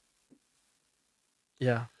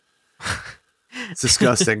 Yeah. It's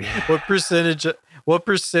disgusting. What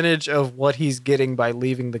percentage of what he's getting by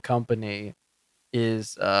leaving the company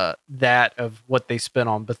is that of what they spent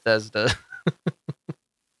on Bethesda?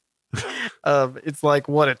 It's like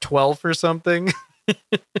what, a 12 or something?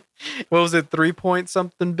 What was it, 3 point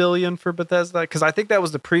something billion for Bethesda? Because I think that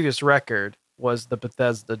was the previous record, was the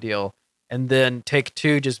Bethesda deal, and then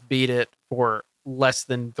Take-Two just beat it for less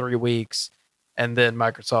than 3 weeks, and then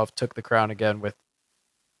Microsoft took the crown again with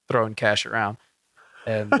throwing cash around,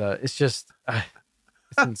 and it's just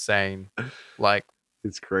it's insane. Like,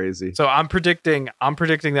 It's crazy. so I'm predicting that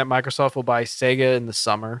Microsoft will buy Sega in the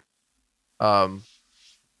summer, at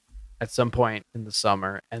some point in the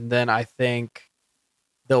summer, and then I think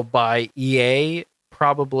they'll buy EA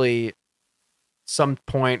probably some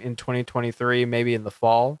point in 2023, maybe in the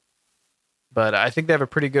fall. But I think they have a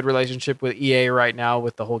pretty good relationship with EA right now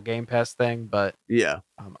with the whole Game Pass thing. But Yeah.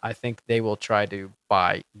 I think they will try to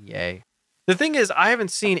buy EA. The thing is, I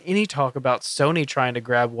haven't seen any talk about Sony trying to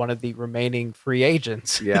grab one of the remaining free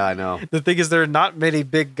agents. Yeah, I know. The thing is, there are not many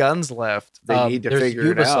big guns left. They need to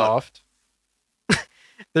figure it out.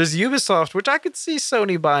 There's Ubisoft, which I could see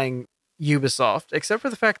Sony buying Ubisoft, except for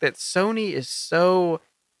the fact that Sony is so,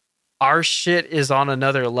 our shit is on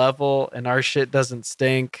another level and our shit doesn't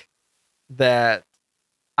stink, that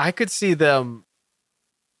I could see them.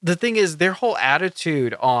 The thing is, their whole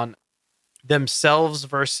attitude on themselves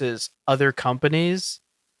versus other companies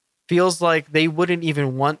feels like they wouldn't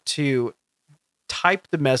even want to type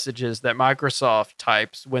the messages that Microsoft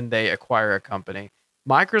types when they acquire a company.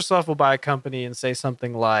 Microsoft will buy a company and say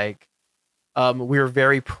something like, we're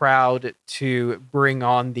very proud to bring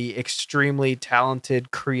on the extremely talented,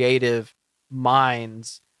 creative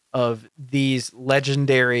minds of these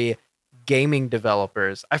legendary gaming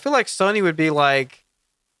developers. I feel like Sony would be like,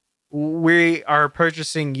 we are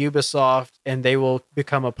purchasing Ubisoft and they will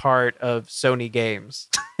become a part of Sony games.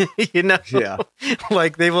 You know? Yeah.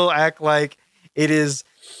 Like, they will act like it is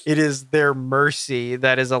their mercy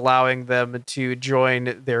that is allowing them to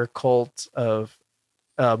join their cult of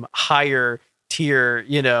higher tier,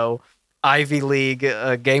 Ivy League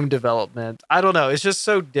game development. I don't know. It's just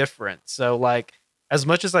so different. So, like, as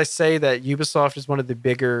much as I say that Ubisoft is one of the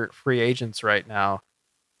bigger free agents right now,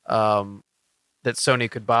 that Sony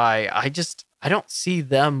could buy, I don't see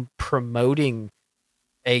them promoting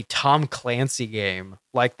a Tom Clancy game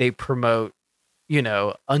like they promote,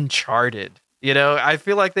 Uncharted. I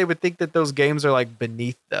feel like they would think that those games are like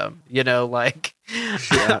beneath them, like,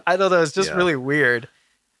 Yeah. I don't know. It's just Yeah. really weird.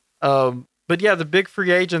 But yeah, the big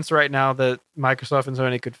free agents right now that Microsoft and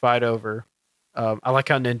Sony could fight over. I like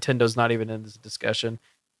how Nintendo's not even in this discussion.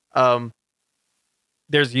 There's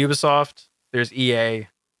Ubisoft, there's EA,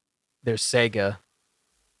 there's Sega,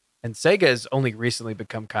 and Sega has only recently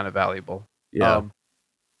become kind of valuable. Yeah.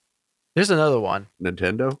 There's another one.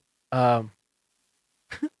 Nintendo? I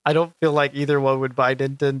don't feel like either one would buy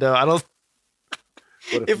Nintendo. I don't.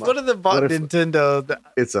 If one of them bought Nintendo,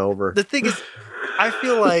 it's over. The thing is, I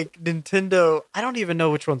feel like Nintendo, I don't even know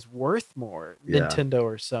which one's worth more, Yeah. Nintendo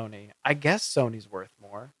or Sony. I guess Sony's worth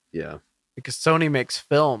more Yeah. because Sony makes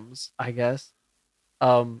films, I guess.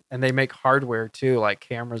 And they make hardware too, like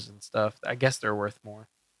cameras and stuff. I guess they're worth more.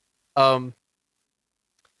 But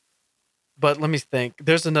let me think.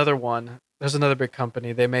 There's another one. There's another big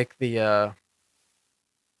company. They make the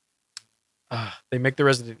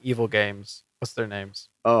Resident Evil games. What's their names?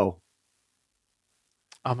 Oh,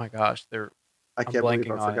 Oh my gosh, I I'm can't believe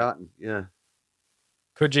blanking I've on it. forgotten. Yeah.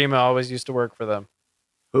 Kojima always used to work for them.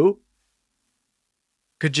 Who?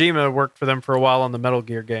 Kojima worked for them for a while on the Metal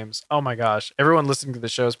Gear games. Oh my gosh. Everyone listening to the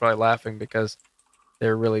show is probably laughing because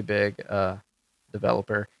they're a really big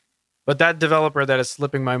developer. But that developer that is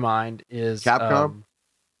slipping my mind is Capcom?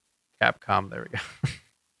 Capcom, there we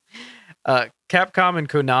go. Capcom and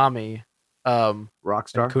Konami.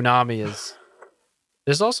 Rockstar? And Konami is...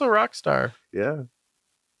 There's also Rockstar. Yeah.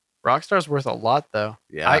 Rockstar's worth a lot, though.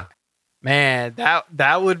 Yeah. Man,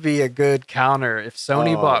 that would be a good counter if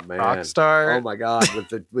Sony bought man. Rockstar. Oh my god,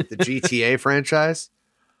 with the GTA franchise?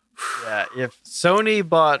 Yeah, if Sony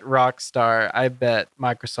bought Rockstar, I bet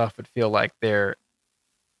Microsoft would feel like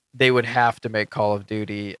they would have to make Call of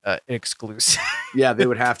Duty exclusive. Yeah, they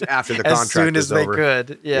would have to after the contract as soon as is they over.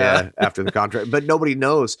 could. Yeah. After the contract. But nobody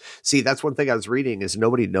knows. See, that's one thing I was reading is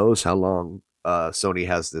nobody knows how long Sony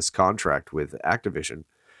has this contract with Activision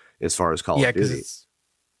as far as Call of Duty. because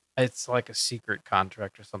it's like a secret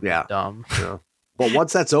contract or something Yeah. dumb. Yeah. But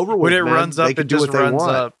once that's over with, When it man, runs they up, can it do just what they runs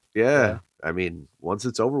want. up. Yeah. Yeah. I mean, once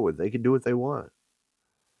it's over with, they can do what they want.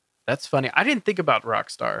 That's funny. I didn't think about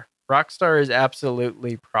Rockstar. Rockstar is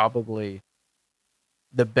absolutely probably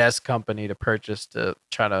the best company to purchase to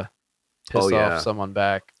try to piss Oh, off yeah. someone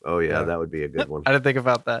back. Oh yeah, Yeah. that would be a good one. I didn't think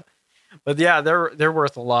about that. But yeah, they're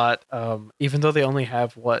worth a lot. Even though they only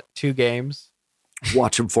have 2 games.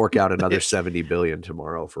 Watch them fork out another 70 billion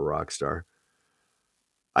tomorrow for Rockstar.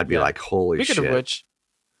 I'd be Yeah. like, holy Speaking shit. of which,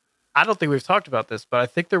 I don't think we've talked about this, but I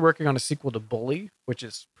think they're working on a sequel to Bully, which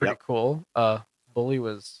is pretty Yep. cool. Bully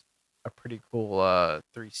was a pretty cool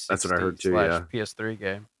 360 That's what I heard too, yeah. PS3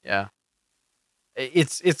 game. Yeah.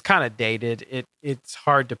 It's kind of dated. It's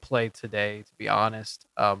hard to play today, to be honest.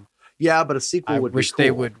 Yeah, but a sequel I would wish be cool.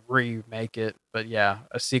 they would remake it, but yeah,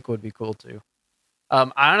 a sequel would be cool too.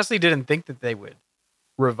 I honestly didn't think that they would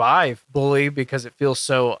revive Bully because it feels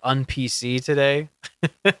so un-PC today.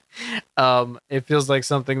 It feels like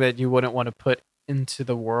something that you wouldn't want to put into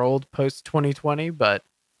the world post 2020, but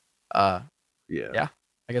Yeah.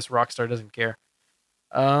 I guess Rockstar doesn't care.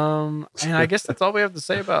 And I guess that's all we have to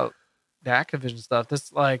say about the Activision stuff.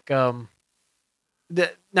 This like now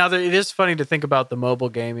it is funny to think about the mobile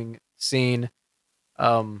gaming scene.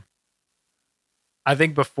 I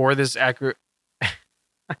think before this I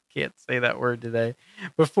can't say that word today.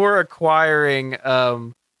 Before acquiring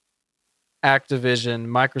Activision,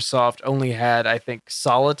 Microsoft only had, I think,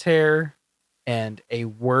 Solitaire and a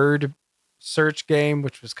word search game,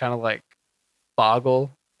 which was kind of like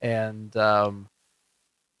Boggle. And I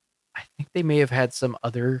think they may have had some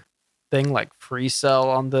other thing like Free Cell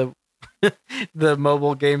on the the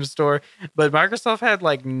mobile game store. But Microsoft had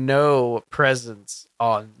like no presence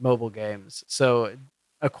on mobile games. So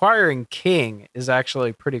acquiring King is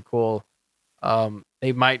actually pretty cool.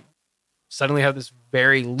 They might suddenly have this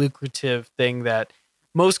very lucrative thing that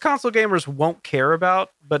most console gamers won't care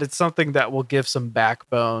about, but it's something that will give some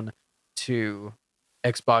backbone to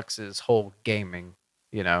Xbox's whole gaming,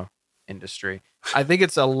 industry. I think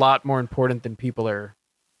it's a lot more important than people are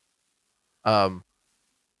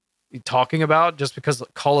talking about, just because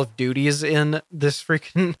Call of Duty is in this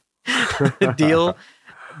freaking deal.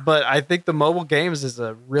 But I think the mobile games is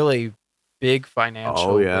a really big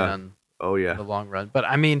financial win in the long run. But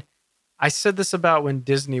I mean, I said this about when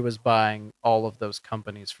Disney was buying all of those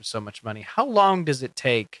companies for so much money. How long does it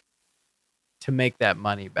take to make that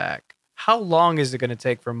money back? How long is it going to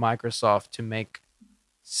take for Microsoft to make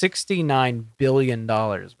 $69 billion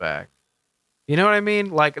back? You know what I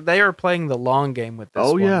mean? Like, they are playing the long game with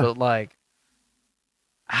this one. But like,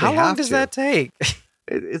 how long does that take?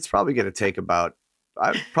 It's probably going to take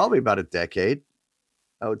probably about a decade,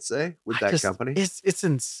 I would say, with that company. It's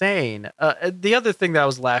insane. The other thing that I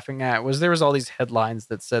was laughing at was there was all these headlines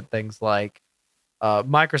that said things like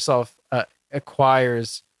Microsoft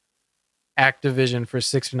acquires Activision for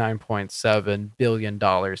 $69.7 billion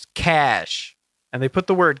cash. And they put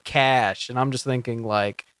the word cash. And I'm just thinking,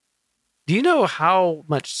 like, do you know how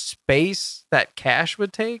much space that cash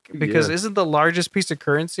would take? Because isn't the largest piece of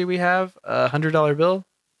currency we have a $100 bill?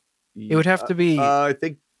 It would have to be. I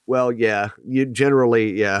think. Well, yeah. You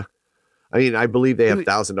generally, yeah. I mean, I believe they have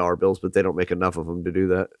 $1,000 bills, but they don't make enough of them to do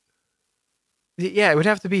that. Yeah, it would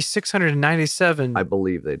have to be 697. I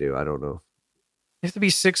believe they do. I don't know. It have to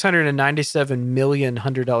be 697 million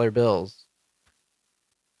 $100 bills.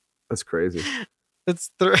 That's crazy.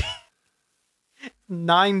 That's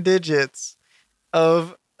 9 digits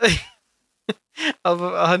of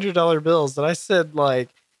 $100 bills. And I said, like,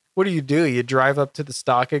 what do? You drive up to the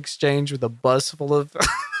stock exchange with a bus full of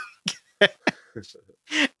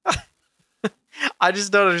I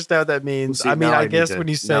just don't understand what that means. Well, see, I guess when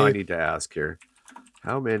you say, now I need to ask here,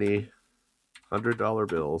 how many $100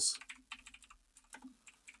 bills?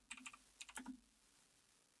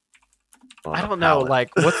 I don't know.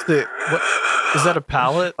 Like, what is that, a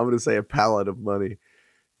pallet? I'm going to say a pallet of money.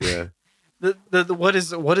 Yeah. What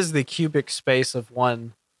is the cubic space of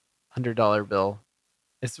one $100 bill?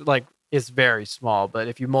 It's very small, but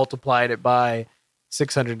if you multiplied it by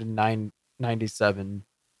 697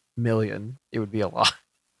 million, it would be a lot.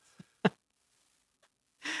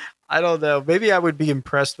 I don't know. Maybe I would be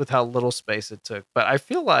impressed with how little space it took, but I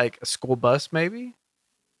feel like a school bus, maybe.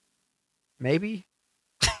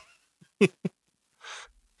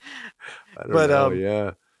 I don't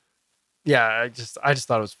know. Yeah, I just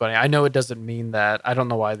thought it was funny. I know it doesn't mean that. I don't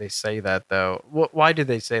know why they say that though. Why do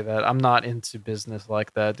they say that? I'm not into business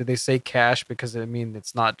like that. Do they say cash because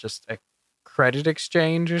it's not just a credit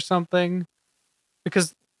exchange or something?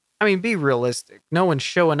 Because I mean, be realistic. No one's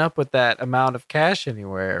showing up with that amount of cash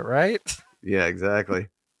anywhere, right? Yeah, exactly.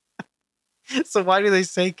 So why do they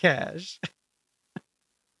say cash?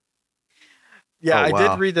 Yeah, I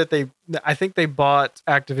did read that I think they bought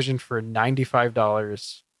Activision for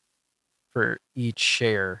 $95 for each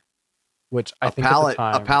share. which I think at the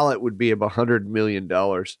time, a pallet would be about $100 million.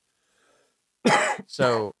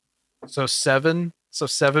 so seven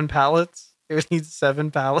pallets. It would need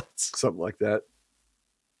 7 pallets. Something like that.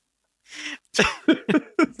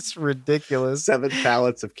 It's ridiculous. 7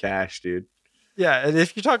 pallets of cash, dude. Yeah, and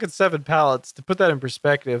if you're talking 7 pallets, to put that in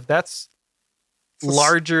perspective, that's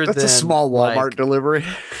larger than a small Walmart delivery.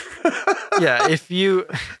 Yeah,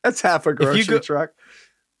 that's half a grocery truck.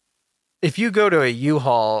 If you go to a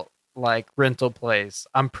U-Haul like rental place,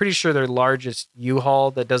 I'm pretty sure their largest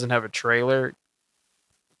U-Haul that doesn't have a trailer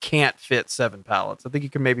can't fit 7 pallets. I think you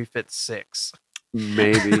can maybe fit 6.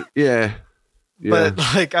 Maybe, yeah. But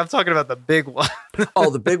like, I'm talking about the big one. Oh,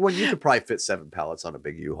 the big one, you could probably fit 7 pallets on a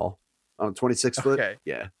big U-Haul. On a 26 foot? Okay.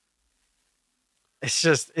 Yeah.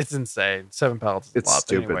 It's insane. 7 pallets is it's a lot.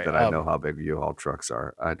 Stupid anyway, that I know how big U-Haul trucks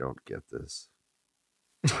are. I don't get this.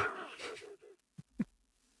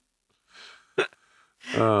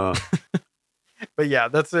 But yeah,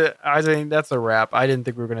 that's it. I think that's a wrap. I didn't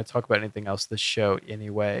think we were going to talk about anything else this show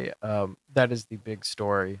anyway. That is the big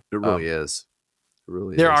story. It really is. It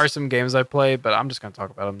really there is. are some games I played, but I'm just going to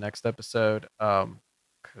talk about them next episode.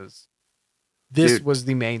 Because this was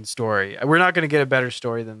the main story. We're not going to get a better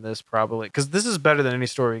story than this, probably, because this is better than any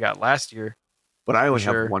story we got last year. But I only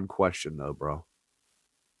have one question, though, bro.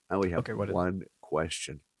 I only have what one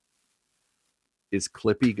question. Is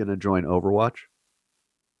Clippy going to join Overwatch?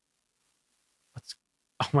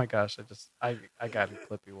 Oh my gosh! I got who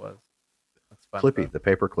Clippy was. That's fun, Clippy, the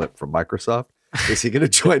paperclip from Microsoft. Is he going to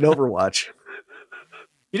join Overwatch?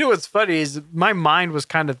 You know what's funny is my mind was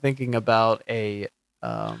kind of thinking about a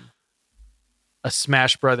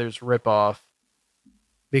Smash Brothers ripoff,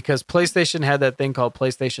 because PlayStation had that thing called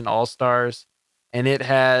PlayStation All Stars, and it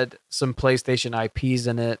had some PlayStation IPs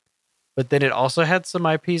in it, but then it also had some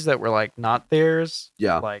IPs that were like not theirs.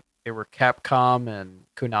 Yeah, like they were Capcom and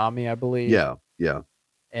Konami, I believe. Yeah.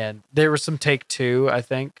 And there was some Take-Two, I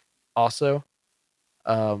think, also.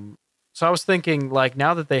 So I was thinking, like,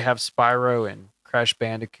 now that they have Spyro and Crash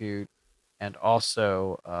Bandicoot and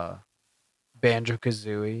also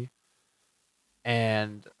Banjo-Kazooie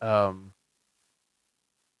and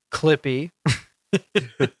Clippy,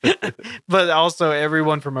 but also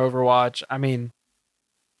everyone from Overwatch. I mean,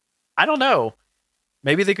 I don't know.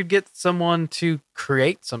 Maybe they could get someone to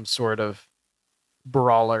create some sort of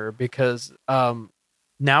brawler, because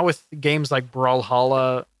now with games like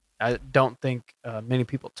Brawlhalla, I don't think many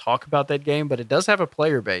people talk about that game, but it does have a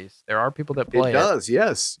player base. There are people that play it. It does,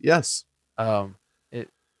 yes.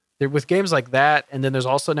 With games like that, and then there's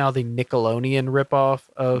also now the Nickelodeon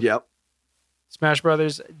ripoff of Smash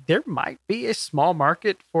Brothers. There might be a small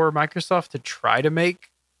market for Microsoft to try to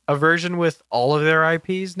make a version with all of their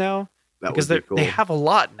IPs now, because they have a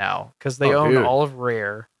lot now, because they own all of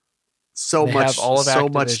Rare. So much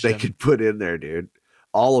they could put in there, dude.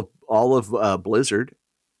 All of Blizzard,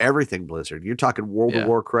 everything Blizzard. You're talking World of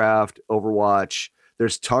Warcraft, Overwatch.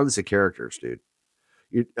 There's tons of characters, dude.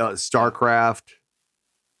 StarCraft.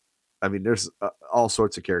 I mean, there's all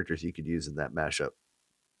sorts of characters you could use in that mashup.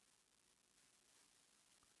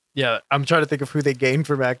 Yeah, I'm trying to think of who they gained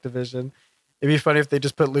from Activision. It'd be funny if they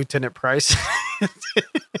just put Lieutenant Price.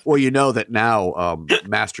 Well, you know that now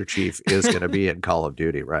Master Chief is going to be in Call of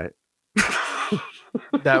Duty, right?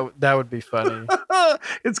 That would be funny.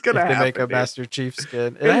 It's going to happen. They make a Master Chief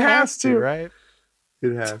skin. It has to, right?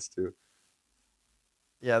 It has to.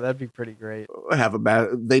 Yeah, that'd be pretty great.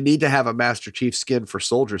 They need to have a Master Chief skin for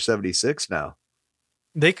Soldier 76 now.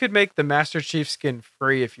 They could make the Master Chief skin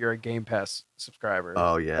free if you're a Game Pass subscriber.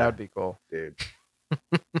 Oh yeah, that would be cool, dude.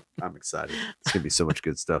 I'm excited. It's gonna be so much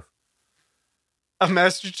good stuff. A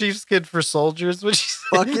Master Chief skin for soldiers? Would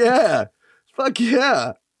you say? Fuck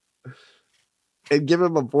yeah! And give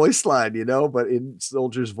him a voice line, but in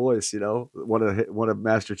Soldier's voice, one of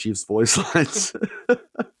Master Chief's voice lines.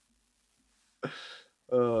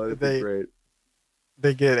 Oh, that'd be great.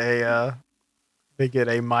 They get a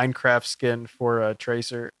Minecraft skin for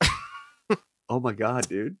Tracer. Oh my god,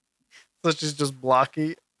 dude! So she's just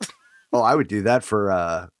blocky. Oh, I would do that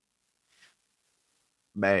for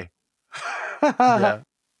May. Yeah,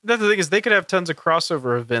 that's the thing, is they could have tons of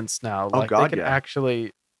crossover events now. Like, they could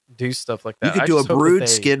actually do stuff like that. You could do a Brood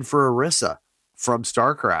skin for Orisa from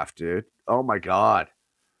StarCraft, dude. Oh my god!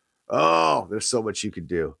 Oh, there's so much you could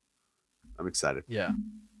do. I'm excited. Yeah.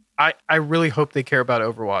 I really hope they care about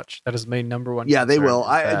Overwatch. That is my number one. Yeah, they will.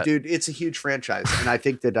 Dude, it's a huge franchise, and I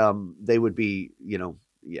think that they would be, they're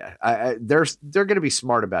going to be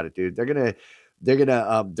smart about it, dude.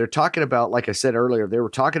 They're talking about, like I said earlier, they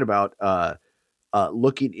were talking about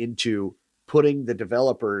looking into putting the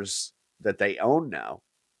developers that they own now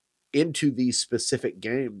into these specific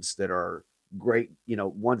games that are great,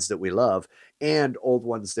 ones that we love and old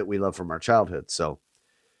ones that we love from our childhood. So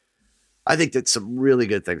I think that some really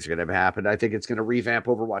good things are going to happen. I think it's going to revamp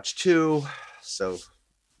Overwatch 2. So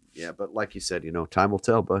yeah, but like you said, time will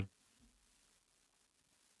tell, bud.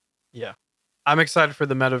 Yeah. I'm excited for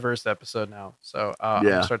the metaverse episode now. So I'm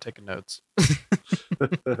going to start taking notes,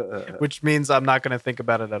 which means I'm not going to think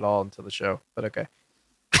about it at all until the show, but okay.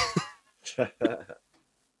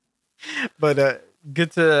 But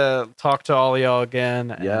good to talk to all y'all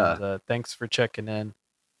again. Yeah. And thanks for checking in.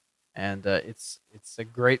 And it's a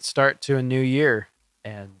great start to a new year.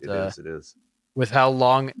 And it is. With how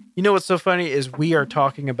long, what's so funny is we are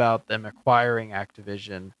talking about them acquiring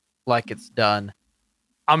Activision like it's done.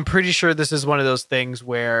 I'm pretty sure this is one of those things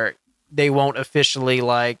where they won't officially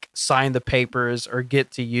like sign the papers or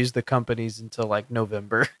get to use the companies until like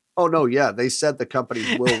November. Oh no, yeah. They said the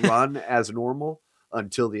companies will run as normal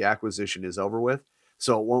until the acquisition is over with.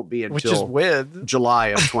 So it won't be until July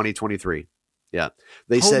of 2023. Yeah.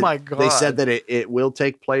 They said they said that it will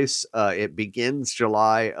take place. It begins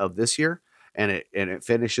July of this year and it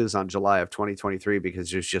finishes on July of 2023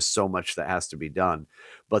 because there's just so much that has to be done.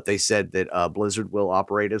 But they said that Blizzard will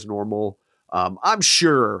operate as normal. I'm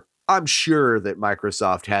sure that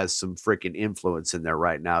Microsoft has some freaking influence in there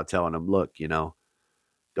right now telling them, look,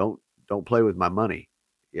 don't play with my money,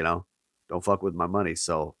 don't fuck with my money.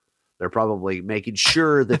 So they're probably making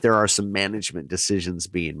sure that there are some management decisions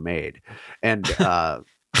being made. And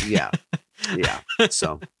yeah.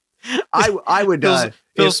 So I would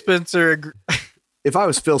Phil Spencer. If I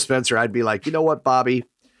was Phil Spencer, I'd be like, you know what, Bobby,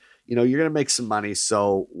 you're going to make some money.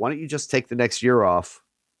 So why don't you just take the next year off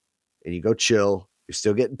and you go chill. You're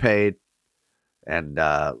still getting paid and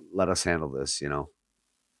let us handle this, Yeah.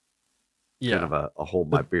 Kind of a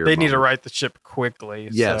hold my beer. They need to right the ship quickly.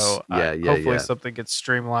 Yes. So hopefully something gets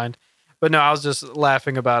streamlined. But no, I was just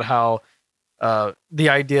laughing about how the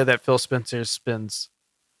idea that Phil Spencer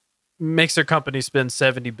makes their company spend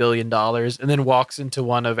 $70 billion and then walks into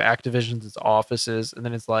one of Activision's offices. And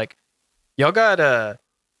then it's like, y'all got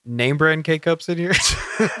name brand K-Cups in here? It's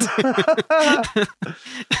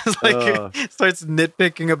like starts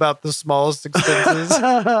nitpicking about the smallest expenses.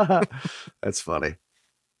 That's funny.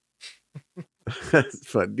 That's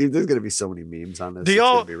fun. Dude, there's gonna be so many memes on this. It's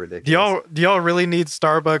gonna be ridiculous. Do y'all really need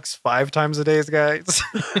Starbucks 5 times a day, guys?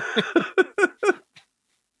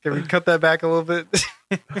 Can we cut that back a little bit?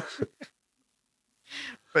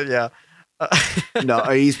 But yeah. No,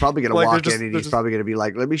 he's probably gonna walk in and he's probably gonna be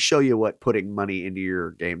like, let me show you what putting money into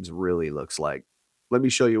your games really looks like. Let me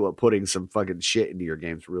show you what putting some fucking shit into your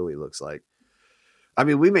games really looks like. I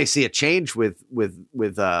mean, we may see a change with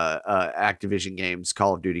Activision games,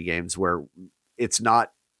 Call of Duty games, where it's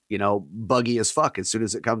not, buggy as fuck as soon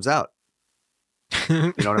as it comes out.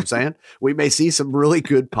 You know what I'm saying? We may see some really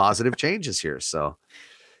good positive changes here. So,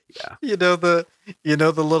 yeah. The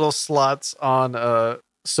little slots on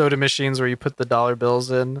soda machines where you put the dollar bills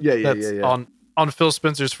in. Yeah. On Phil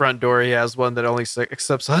Spencer's front door, he has one that only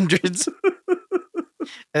accepts hundreds.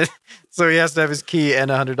 And so he has to have his key and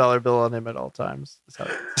 $100 bill on him at all times.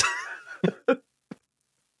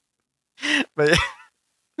 But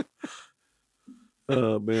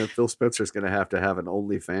oh man, Phil Spencer's gonna have an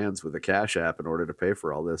OnlyFans with a Cash App in order to pay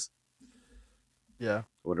for all this. Yeah, I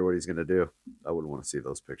wonder what he's gonna do. I wouldn't want to see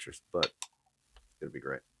those pictures, but it'd be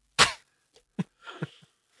great.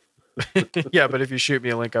 Yeah, but if you shoot me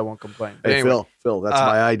a link, I won't complain. Hey, anyway, Phil, that's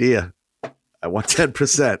my idea. I want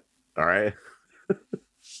 10%. All right.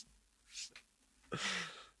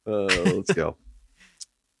 Let's go.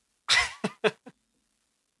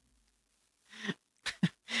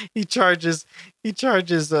 He charges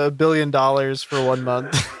 $1 billion for 1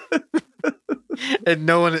 month. And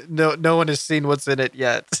no one has seen what's in it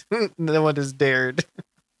yet. No one has dared.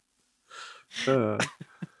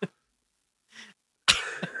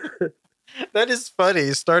 That is funny.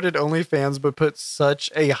 He started OnlyFans, but put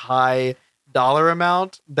such a high dollar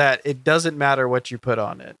amount that it doesn't matter what you put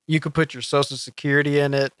on it. You could put your social security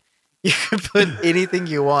in it. You could put anything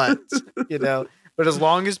you want, but as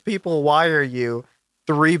long as people wire you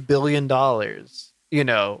 $3 billion,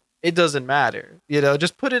 it doesn't matter,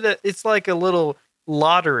 just put it it's like a little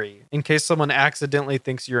lottery in case someone accidentally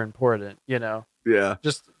thinks you're important, Yeah.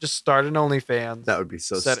 Just start an OnlyFans. That would be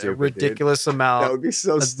so set stupid. A ridiculous amount. That would be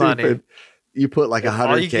so stupid. Money. You put like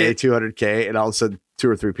 100K, 200K, and all of a sudden 2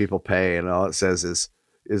 or 3 people pay, and all it says is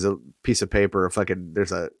a piece of paper,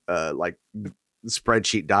 there's a like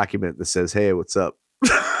spreadsheet document that says, "Hey, what's up?"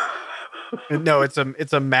 No, it's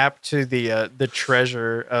a map to the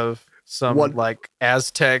treasure of some like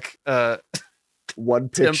Aztec one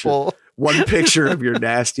temple. One picture of your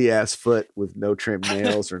nasty ass foot with no trim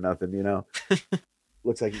nails or nothing, you know.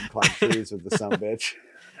 Looks like you can climb trees with the son of a bitch.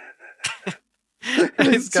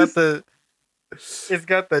 It's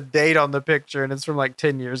got the date on the picture, and it's from like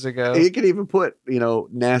 10 years ago. You can even put, you know,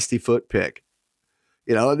 nasty foot pic.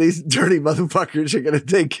 You know, these dirty motherfuckers are gonna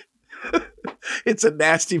think it's a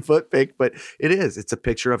nasty foot pic, but it is. It's a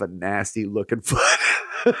picture of a nasty looking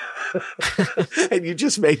foot. And you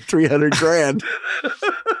just made 300 grand.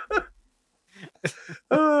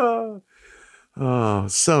 Oh,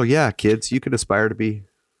 so yeah, kids, you can aspire to be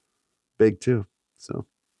big too. So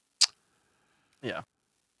yeah.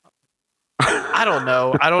 I don't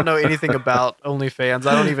know. I don't know anything about OnlyFans.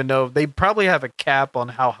 I don't even know. They probably have a cap on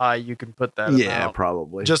how high you can put that. Yeah, amount,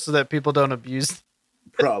 probably. just so that people don't abuse.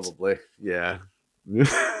 Probably. Yeah. But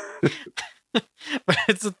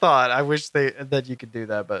it's a thought. I wish that you could do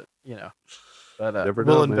that, but you know. But Never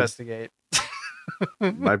we'll know, man. investigate.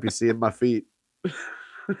 Might be seeing my feet.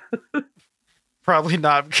 Probably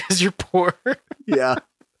not because you're poor. Yeah.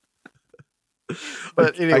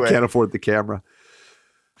 But anyway. I can't afford the camera.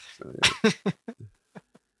 So, yeah.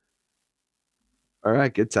 All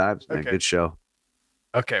right, good times, man. Okay. Good show.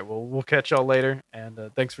 Okay, well, we'll catch y'all later, and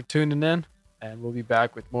thanks for tuning in. And we'll be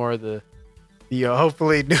back with more of the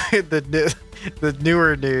hopefully the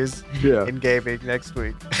newer news in gaming next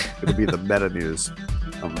week. It'll be the meta news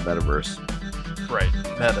on the metaverse. Right,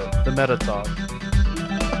 the meta talk.